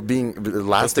 absolutely. Well,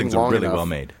 lasting long really enough, well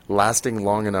made. Lasting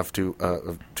long enough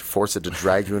to force it to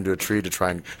drag you into a tree to try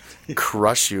and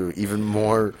crush you even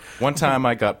more. One time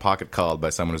I got pocket called by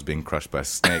someone who's being crushed by a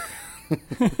snake.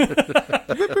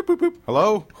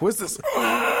 Hello? Who is this?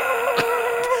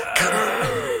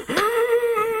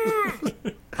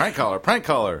 Prank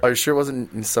caller. Are you sure it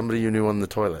wasn't somebody you knew on the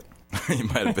toilet? You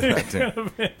might have been that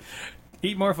too.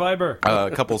 Eat more fiber.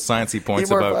 A couple sciencey points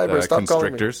about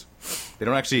constrictors. They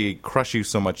don't actually crush you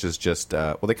so much as just,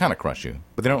 they kind of crush you,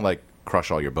 but they don't like crush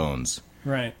all your bones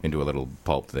into a little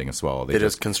pulp that they can swallow. They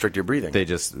just constrict your breathing. They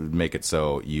just make it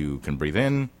so you can breathe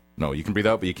in. No, you can breathe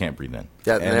out, but you can't breathe in.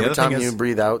 Yeah, and every time you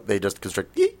breathe out, they just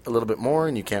constrict a little bit more,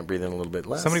 and you can't breathe in a little bit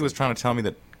less. Somebody was trying to tell me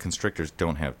that constrictors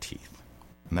don't have teeth.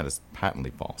 And that is patently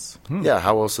false. Yeah,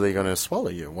 how else are they going to swallow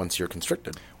you once you're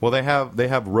constricted? Well, they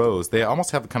have rows. They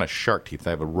almost have kind of shark teeth.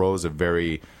 They have rows of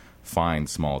very fine,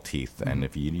 small teeth. And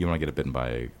if you want to get bitten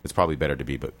by, it's probably better to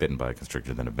be bitten by a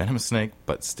constrictor than a venomous snake.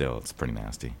 But still, it's pretty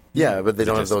nasty. Yeah, but they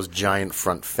don't have those giant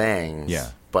front fangs.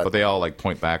 Yeah, but they all like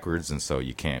point backwards, and so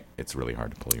you can't. It's really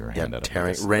hard to pull your hand out of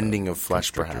it. Rending of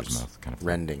flesh, perhaps. Mouth, kind of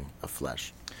rending of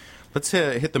flesh. Let's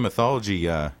hit the mythology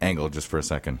angle just for a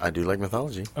second. I do like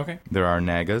mythology. Okay. There are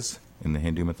Nagas in the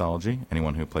Hindu mythology.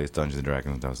 Anyone who plays Dungeons &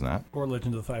 Dragons does that. Or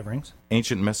Legend of the Five Rings.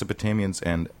 Ancient Mesopotamians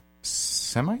and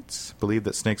Semites believed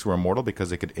that snakes were immortal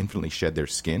because they could infinitely shed their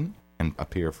skin and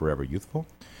appear forever youthful.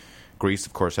 Greece,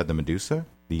 of course, had the Medusa.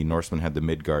 The Norsemen had the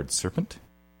Midgard serpent,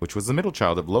 which was the middle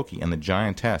child of Loki and the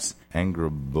giantess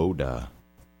Angrboda.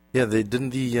 Yeah,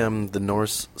 the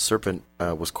Norse serpent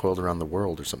was coiled around the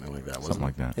world or something like that, wasn't it?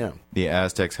 Something like that. Yeah. The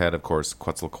Aztecs had, of course,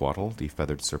 Quetzalcoatl, the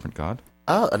feathered serpent god.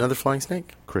 Ah, another flying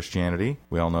snake. Christianity.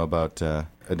 We all know about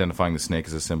identifying the snake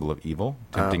as a symbol of evil,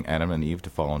 tempting Adam and Eve to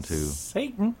fall into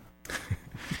Satan.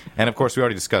 And, of course, we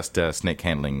already discussed snake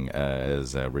handling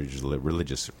as a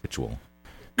religious ritual.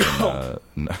 Cult.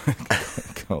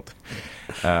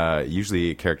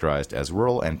 Usually characterized as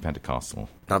rural and Pentecostal.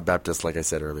 Not Baptist, like I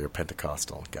said earlier,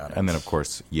 Pentecostal. Got it. And then, of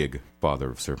course, Yig, father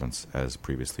of serpents, as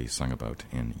previously sung about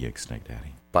in Yig, Snake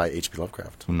Daddy. By H.P.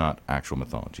 Lovecraft. Not actual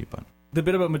mythology, but... The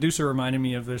bit about Medusa reminded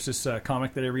me of, there's this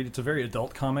comic that I read. It's a very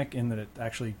adult comic in that it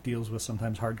actually deals with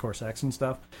sometimes hardcore sex and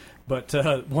stuff. But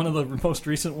one of the most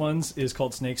recent ones is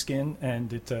called Snakeskin,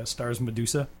 and it stars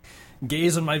Medusa.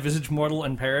 Gaze on my visage mortal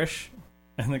and perish.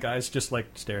 And the guy's just like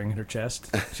staring at her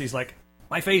chest. She's like,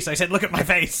 my face. I said, look at my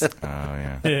face. Oh,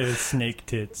 yeah. Snake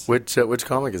tits. Which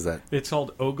comic is that? It's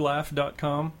called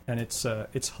Oglaf.com, and it's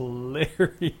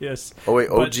hilarious. Oh, wait,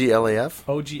 OGLAF?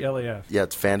 OGLAF. Yeah,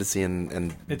 it's fantasy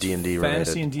and D&D related.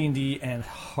 Fantasy and D&D and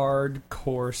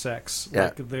hardcore sex. Yeah.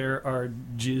 Like, there are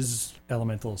jizz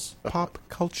elementals. Pop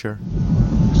culture.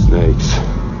 Snakes.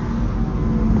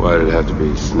 Why did it have to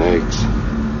be snakes?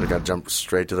 I got to jump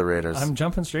straight to the Raiders. I'm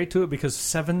jumping straight to it because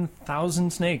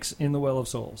 7,000 snakes in the Well of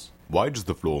Souls. Why does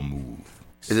the floor move?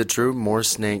 Is it true? More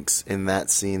snakes in that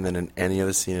scene than in any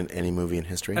other scene in any movie in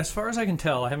history? As far as I can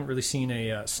tell, I haven't really seen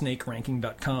a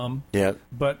snakeranking.com. Yeah.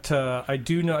 But I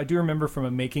do remember from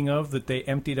a making of that they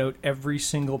emptied out every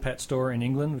single pet store in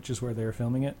England, which is where they were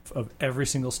filming it, of every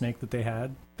single snake that they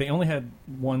had. They only had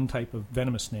one type of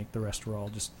venomous snake. The rest were all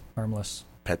just harmless.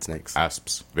 Pet snakes.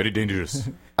 Asps. Very dangerous.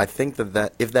 I think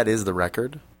that if that is the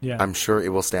record, Yeah. I'm sure it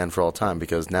will stand for all time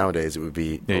because nowadays it would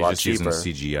be Yeah, a you're lot just cheaper.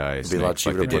 using CGI It'd be a lot snakes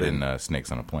like cheaper they to did put in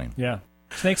Snakes on a Plane. Yeah.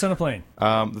 Snakes on a plane.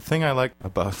 The thing I liked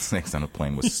about Snakes on a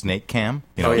Plane was snake cam.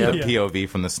 You know, Oh, yeah? the Yeah. POV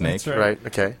from the snake. That's right. Right,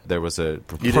 okay. There was a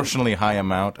proportionally high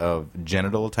amount of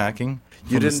genital attacking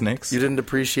from the snakes. You didn't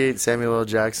appreciate Samuel L.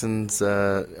 Jackson's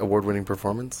award-winning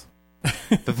performance?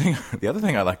 The other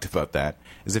thing I liked about that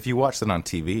is if you watch that on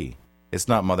TV, it's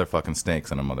not motherfucking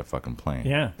snakes on a motherfucking plane.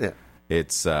 Yeah. Yeah.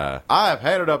 It's, I've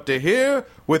had it up to here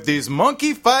with these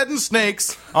monkey-fighting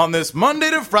snakes on this Monday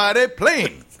to Friday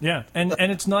plane. Yeah, and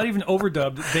it's not even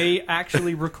overdubbed. They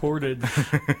actually recorded.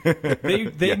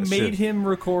 They Yeah, made shit. him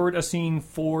record a scene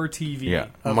for TV. Yeah.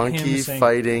 of Monkey him saying-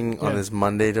 fighting on Yeah. this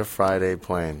Monday to Friday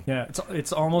plane. Yeah,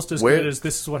 it's almost as Where- good as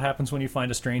This Is What Happens When You Find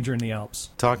a Stranger in the Alps.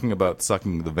 Talking about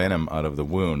sucking the venom out of the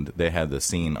wound, they had the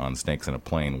scene on Snakes on a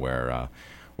Plane where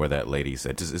that lady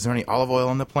said, is there any olive oil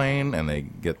on the plane? And they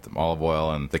get the olive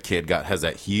oil, and the kid has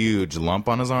that huge lump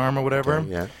on his arm or whatever.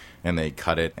 Okay, yeah. And they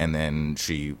cut it, and then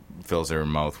she fills her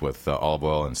mouth with olive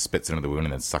oil and spits it into the wound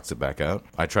and then sucks it back out.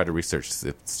 I tried to research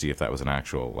to see if that was an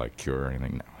actual cure or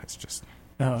anything. No, it's just...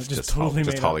 No, It's just totally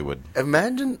just made Hollywood.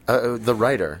 Imagine the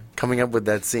writer coming up with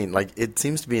that scene. Like, it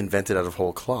seems to be invented out of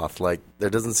whole cloth. Like, there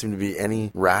doesn't seem to be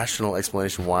any rational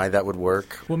explanation why that would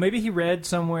work. Well, maybe he read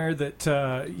somewhere that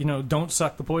don't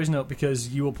suck the poison out because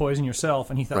you will poison yourself,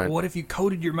 and he thought, Right. well, what if you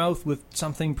coated your mouth with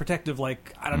something protective,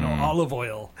 like I don't know, olive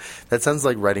oil? That sounds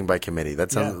like writing by committee.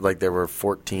 That sounds Yeah. like there were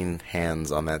 14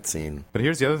 hands on that scene. But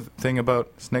here's the other thing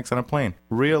about Snakes on a Plane.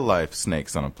 Real life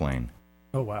snakes on a plane.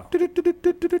 Oh wow!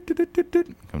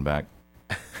 Coming back.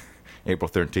 April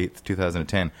 13th,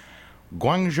 2010.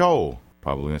 Guangzhou,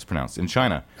 probably mispronounced, in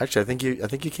China. Actually, I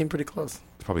think you came pretty close.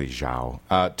 It's probably Zhao.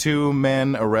 2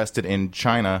 men arrested in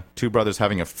China. 2 brothers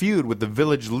having a feud with the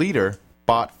village leader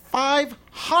bought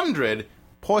 500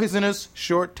 poisonous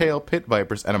short-tail pit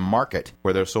vipers at a market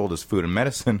where they're sold as food and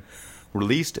medicine.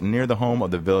 Released near the home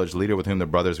of the village leader with whom the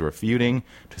brothers were feuding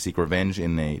to seek revenge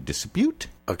in a dispute.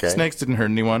 Okay. Snakes didn't hurt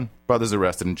anyone. Brothers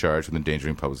arrested and charged with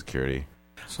endangering public security.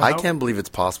 So I how- can't believe it's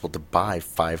possible to buy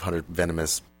 500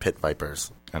 venomous pit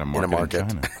vipers At a in a market market in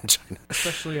China. in China.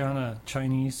 especially on a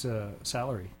Chinese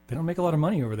salary. They don't make a lot of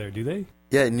money over there, do they?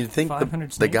 Yeah, and you'd think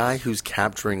 500 the snakes? guy who's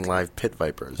capturing live pit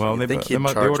vipers. Well, you'd they think he'd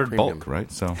they charge ordered premium. bulk, right?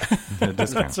 So, you get a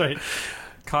discount. That's right.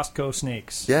 Costco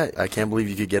snakes. Yeah, I can't believe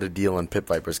you could get a deal on pit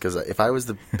vipers because if I was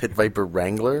the pit viper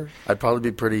wrangler, I'd probably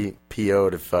be pretty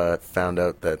PO'd if I found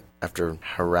out that after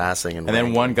harassing and And then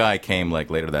wrangling- one guy came like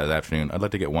later that afternoon. I'd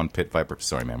like to get 1 pit viper.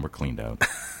 Sorry, man, we're cleaned out.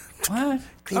 What?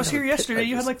 I was here out yesterday. pit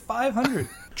You had like 500.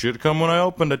 Should have come when I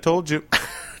opened. I told you.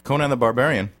 Conan the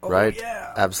Barbarian. right?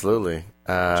 yeah. Absolutely.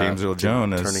 James Earl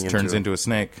Jones turns into a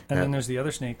snake. And then there's the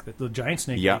other snake, the giant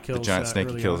snake. Yeah, that he kills, the giant snake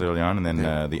he early kills on. early on, and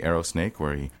then the arrow snake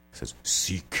where he says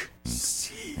 "seek"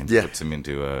 and Yeah. puts him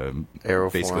into a Arrow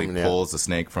basically form, yeah. pulls the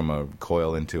snake from a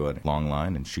coil into a long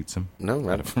line and shoots him No,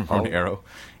 right. from an arrow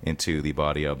into the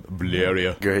body of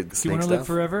Valeria. Great Do you snake want to live stuff.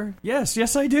 forever?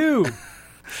 Yes, I do.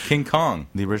 King Kong,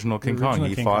 the original King Kong. original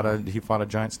He King fought Kong. he fought a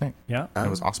giant snake. Yeah. It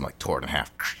was awesome. Like tore it in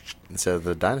half. Instead of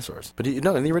the dinosaurs. But in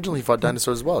the original he fought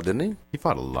dinosaurs as well, didn't he? He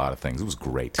fought a lot of things. It was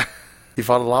great. He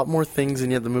fought a lot more things,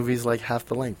 and yet the movie's like half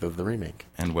the length of the remake.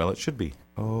 And well, it should be.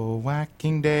 Oh,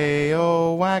 whacking day,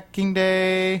 oh, whacking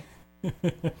day. You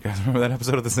guys remember that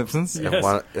episode of The Simpsons?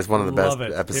 Yes. It's one of the best Love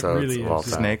it. It episodes really of all is.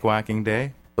 time. Snake whacking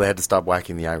day. They had to stop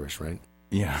whacking the Irish, right?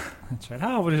 Yeah. That's right.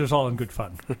 How? But it was all in good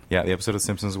fun. Yeah, the episode of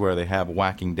Simpsons where they have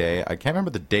whacking day. I can't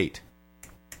remember the date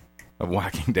of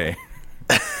whacking day.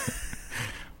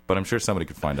 But I'm sure somebody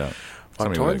could find out.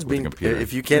 Somebody Toren's with a being, computer.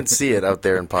 if you can't see it out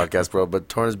there in podcast world, but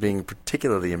Toren is being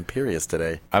particularly imperious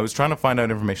today. I was trying to find out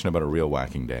information about a real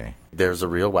whacking day. There's a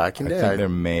real whacking I day. think there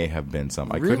may have been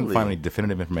some. I couldn't Really? find any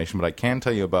definitive information, but I can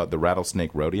tell you about the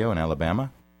rattlesnake rodeo in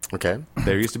Alabama. Okay.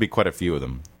 There used to be quite a few of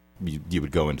them. You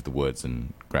would go into the woods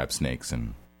and grab snakes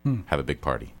and have a big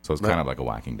party. So it's kind of like a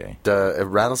whacking day. A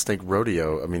rattlesnake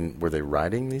rodeo, I mean, were they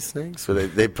riding these snakes? Were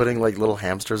they putting like little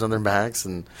hamsters on their backs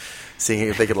and seeing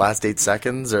if they could last 8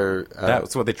 seconds? Or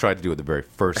That's what they tried to do at the very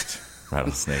first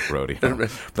rattlesnake rodeo.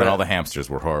 Then all the hamsters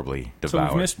were horribly So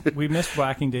devoured. we missed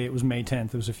Whacking Day. It was May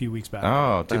 10th. It was a few weeks back.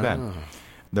 Oh, too bad.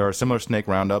 There are similar snake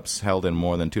roundups held in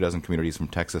more than 24 communities from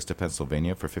Texas to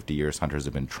Pennsylvania. For 50 years, hunters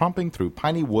have been tromping through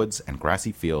piney woods and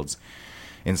grassy fields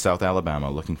in South Alabama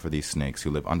looking for these snakes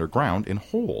who live underground in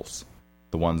holes.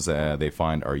 The ones they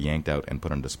find are yanked out and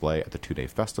put on display at the 2-day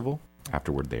festival.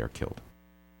 Afterward, they are killed.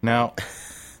 Now,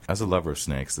 as a lover of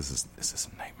snakes, this is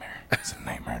a nightmare. It's a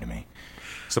nightmare to me.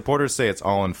 Supporters say it's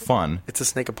all in fun. It's a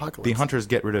snake apocalypse. The hunters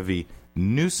get rid of the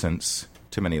nuisance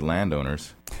to many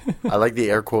landowners. I like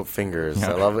the air quote fingers.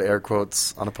 Yeah. I love air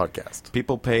quotes on a podcast.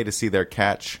 People pay to see their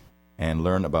catch and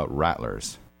learn about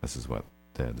rattlers. This is what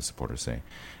the supporters say.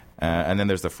 And then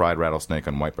there's the fried rattlesnake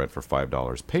on white bread for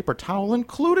 $5. Paper towel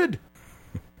included.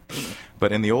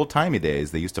 But in the old-timey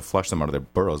days, they used to flush them out of their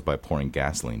burrows by pouring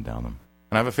gasoline down them.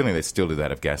 And I have a feeling they still do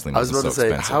that if gasoline wasn't so expensive. I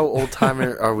was about to say, how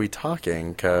old-timey are we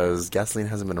talking? Because gasoline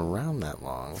hasn't been around that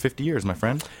long. 50 years, my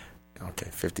friend. Okay,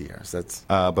 50 years. That's.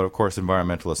 But of course,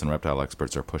 environmentalists and reptile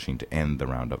experts are pushing to end the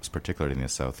roundups, particularly in the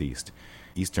southeast.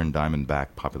 Eastern diamondback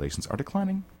populations are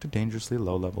declining to dangerously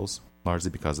low levels,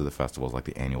 largely because of the festivals like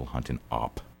the annual hunt in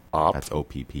Op. That's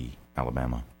OPP,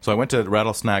 Alabama. So I went to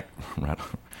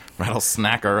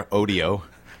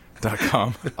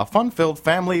rattlesnackerodeo.com. A fun-filled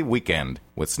family weekend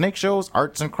with snake shows,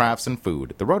 arts and crafts, and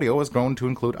food. The rodeo is going to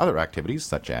include other activities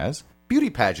such as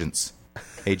beauty pageants,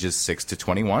 ages 6 to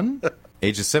 21.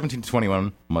 Ages 17 to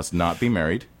 21 must not be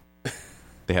married.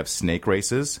 They have snake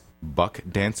races, buck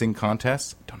dancing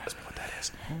contests. Don't ask me what that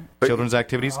is. Children's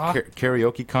activities,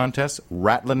 karaoke contests,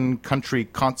 Rattlin' Country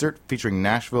concert featuring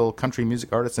Nashville country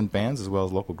music artists and bands as well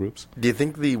as local groups. Do you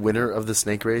think the winner of the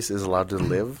snake race is allowed to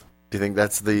live? Do you think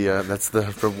that's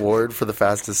the reward for the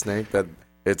fastest snake? That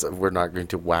we're not going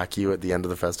to whack you at the end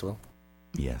of the festival?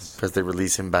 Yes. Because they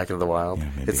release him back into the wild? Yeah,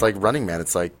 it's like Running Man.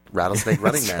 It's like Rattlesnake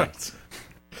Running Man. Right.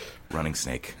 Running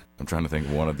snake. I'm trying to think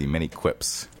of one of the many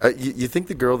quips. You think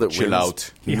the girl that Chill wins...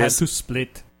 out. He had to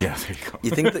split. Yeah, there you go.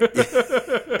 You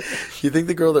think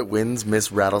the girl that wins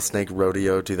Miss Rattlesnake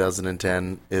Rodeo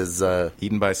 2010 is...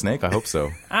 eaten by a snake? I hope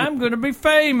so. I'm going to be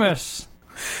famous.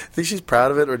 Think she's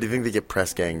proud of it, or do you think they get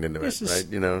press ganged into it? Right?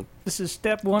 You know, this is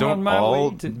step one Don't on my all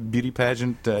way to beauty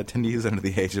pageant attendees under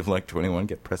the age of like 21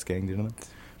 get press ganged into them?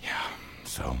 Yeah.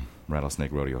 So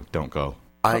Rattlesnake Rodeo, don't go.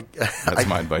 That's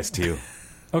my advice to you.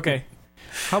 Okay.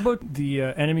 How about the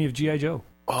enemy of G.I. Joe?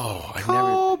 Oh,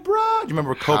 Cobra! Do you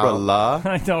remember Cobra La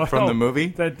I know, from the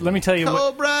movie? Let me tell you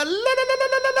Cobra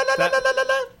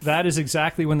that is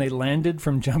exactly when they landed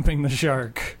from jumping the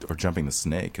shark. Or jumping the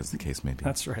snake, as the case may be.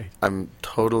 That's right. I'm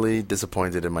totally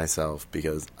disappointed in myself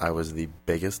because I was the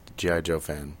biggest G.I. Joe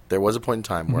fan. There was a point in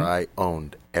time where I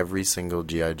owned every single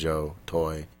G.I. Joe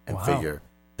toy and figure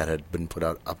that had been put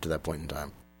out up to that point in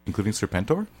time. Including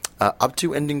Serpentor? Up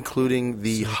to and including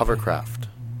the hovercraft.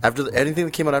 Anything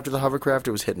that came out after the hovercraft,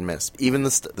 it was hit and miss. Even the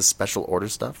special order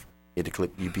stuff, you had to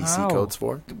click UPC codes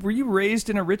for. Were you raised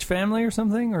in a rich family or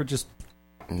something, or just...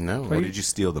 No. Or did you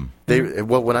steal them?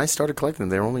 Well, when I started collecting them,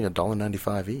 they were only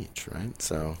 $1.95 each, right?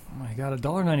 So. Oh my God,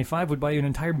 $1.95 would buy you an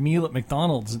entire meal at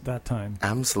McDonald's at that time.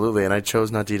 Absolutely, and I chose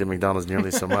not to eat at McDonald's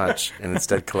nearly so much, and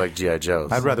instead collect G.I.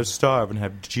 Joes. I'd rather starve and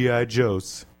have G.I.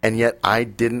 Joes. And yet, I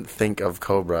didn't think of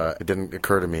Cobra. It didn't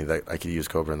occur to me that I could use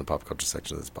Cobra in the pop culture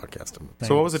section of this podcast.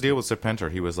 So what was the deal with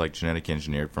Serpentor? He was like genetically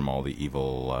engineered from all the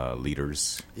evil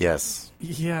leaders. Yes.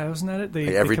 Yeah, wasn't that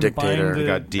it? Every dictator. They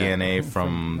got DNA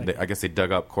from I guess they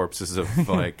dug up corpses of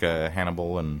like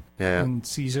Hannibal and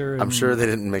Caesar. I'm sure they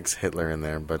didn't mix Hitler in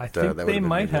there, but I think that they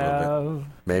might have.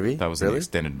 Maybe? That was really? the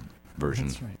extended version.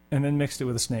 That's right. And then mixed it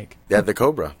with a snake. Yeah, the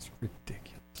Cobra. It's ridiculous.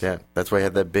 Yeah, that's why he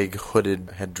had that big hooded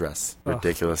headdress.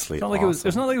 Ridiculously it's not like awesome.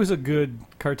 It's not like it was a good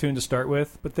cartoon to start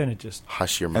with, but then it just...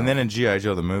 Hush your mouth. And then in G.I.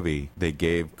 Joe, the movie, they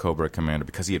gave Cobra Commander,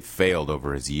 because he had failed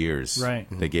over his years, right.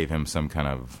 They gave him some kind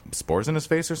of spores in his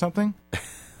face or something,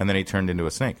 and then he turned into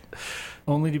a snake.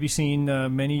 Only to be seen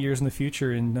many years in the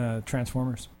future in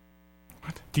Transformers.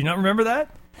 What? Do you not remember that?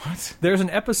 What? There's an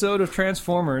episode of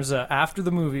Transformers after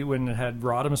the movie when it had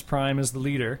Rodimus Prime as the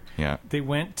leader. Yeah. They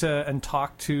went and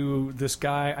talked to this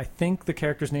guy. I think the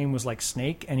character's name was like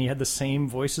Snake, and he had the same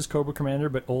voice as Cobra Commander,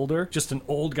 but older. Just an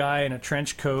old guy in a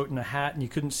trench coat and a hat, and you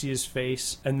couldn't see his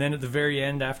face. And then at the very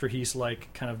end, after he's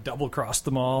like kind of double-crossed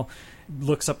them all,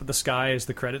 looks up at the sky as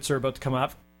the credits are about to come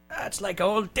up. That's like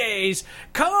old days.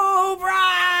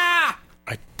 Cobra!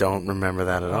 I don't remember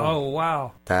that at all. Oh,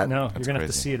 wow. No, you're going to have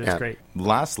to see it. It's great.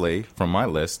 Lastly, from my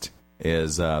list,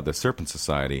 is the Serpent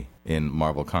Society in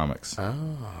Marvel Comics.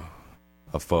 Oh.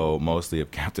 A foe mostly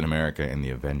of Captain America and the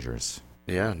Avengers.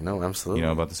 Yeah, no, absolutely. You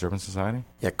know about the Serpent Society?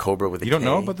 Yeah, Cobra with a K. You don't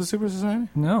know about the Super Society?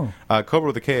 No. Cobra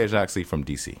with a K is actually from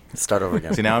DC. Let's start over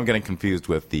again. See, now I'm getting confused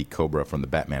with the Cobra from the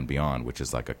Batman Beyond, which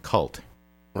is like a cult.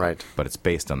 Right. But it's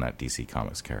based on that DC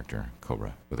Comics character,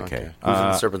 Cobra with a K. Who's in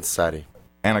the Serpent Society?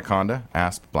 Anaconda,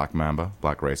 Asp, Black Mamba,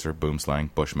 Black Racer, Boomslang,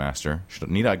 Bushmaster.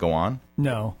 Need I go on?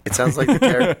 No. It sounds like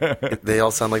they all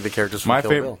sound like the characters from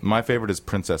Kill Bill. My favorite is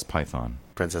Princess Python.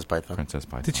 Princess Python. Princess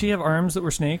Python. Did she have arms that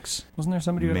were snakes? Wasn't there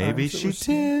somebody who had Maybe arms that she were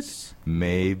did. snakes?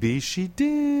 Maybe she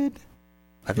did.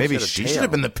 I think Maybe had a she tail. should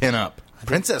have been the pinup.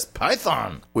 Princess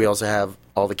Python. We also have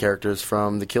all the characters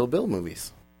from the Kill Bill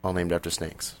movies, all named after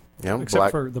snakes. Yeah, Except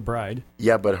for the bride.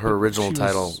 Yeah, but her original she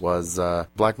title was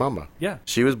Black Mamba. Yeah.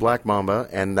 She was Black Mamba,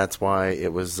 and that's why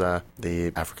it was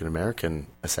the African-American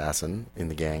assassin in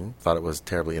the gang thought it was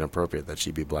terribly inappropriate that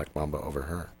she be Black Mamba over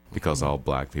her. Because all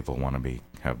black people want to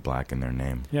have black in their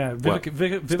name. Yeah,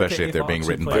 especially if they're being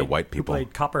written by white people. Who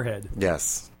played Copperhead.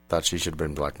 Yes, thought she should have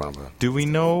been Black Mamba. Do we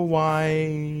know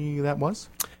why that was?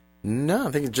 No,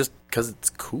 I think it's just because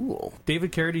it's cool.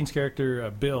 David Carradine's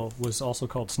character, Bill, was also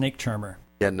called Snake Charmer.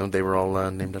 Yeah, no, they were all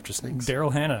named after snakes.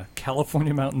 Daryl Hannah,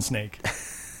 California mountain snake.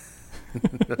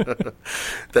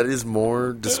 That is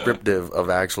more descriptive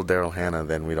of actual Daryl Hannah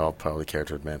than we'd all probably care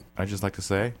to admit. I just like to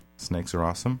say, snakes are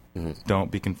awesome. Mm-hmm. Don't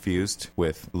be confused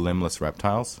with limbless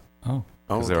reptiles. Oh.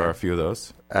 Because there are a few of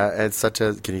those. It's such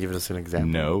as, can you give us an example?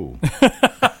 No.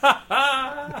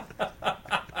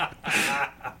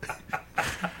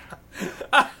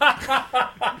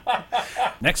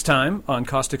 Next time on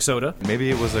Caustic Soda.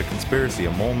 Maybe it was a conspiracy,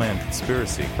 a mole man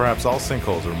conspiracy. Perhaps all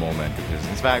sinkholes are mole man conspiracies.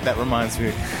 In fact, that reminds me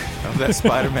of that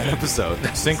Spider-Man episode.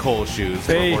 Sinkhole shoes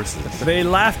for horses. They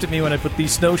laughed at me when I put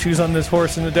these snowshoes on this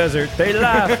horse in the desert. They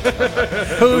laughed.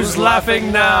 Who's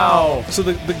laughing now? So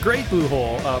the Great Blue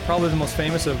Hole, probably the most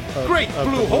famous of Great of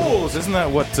blue holes! Isn't that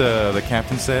what the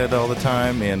captain said all the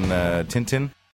time in Tintin?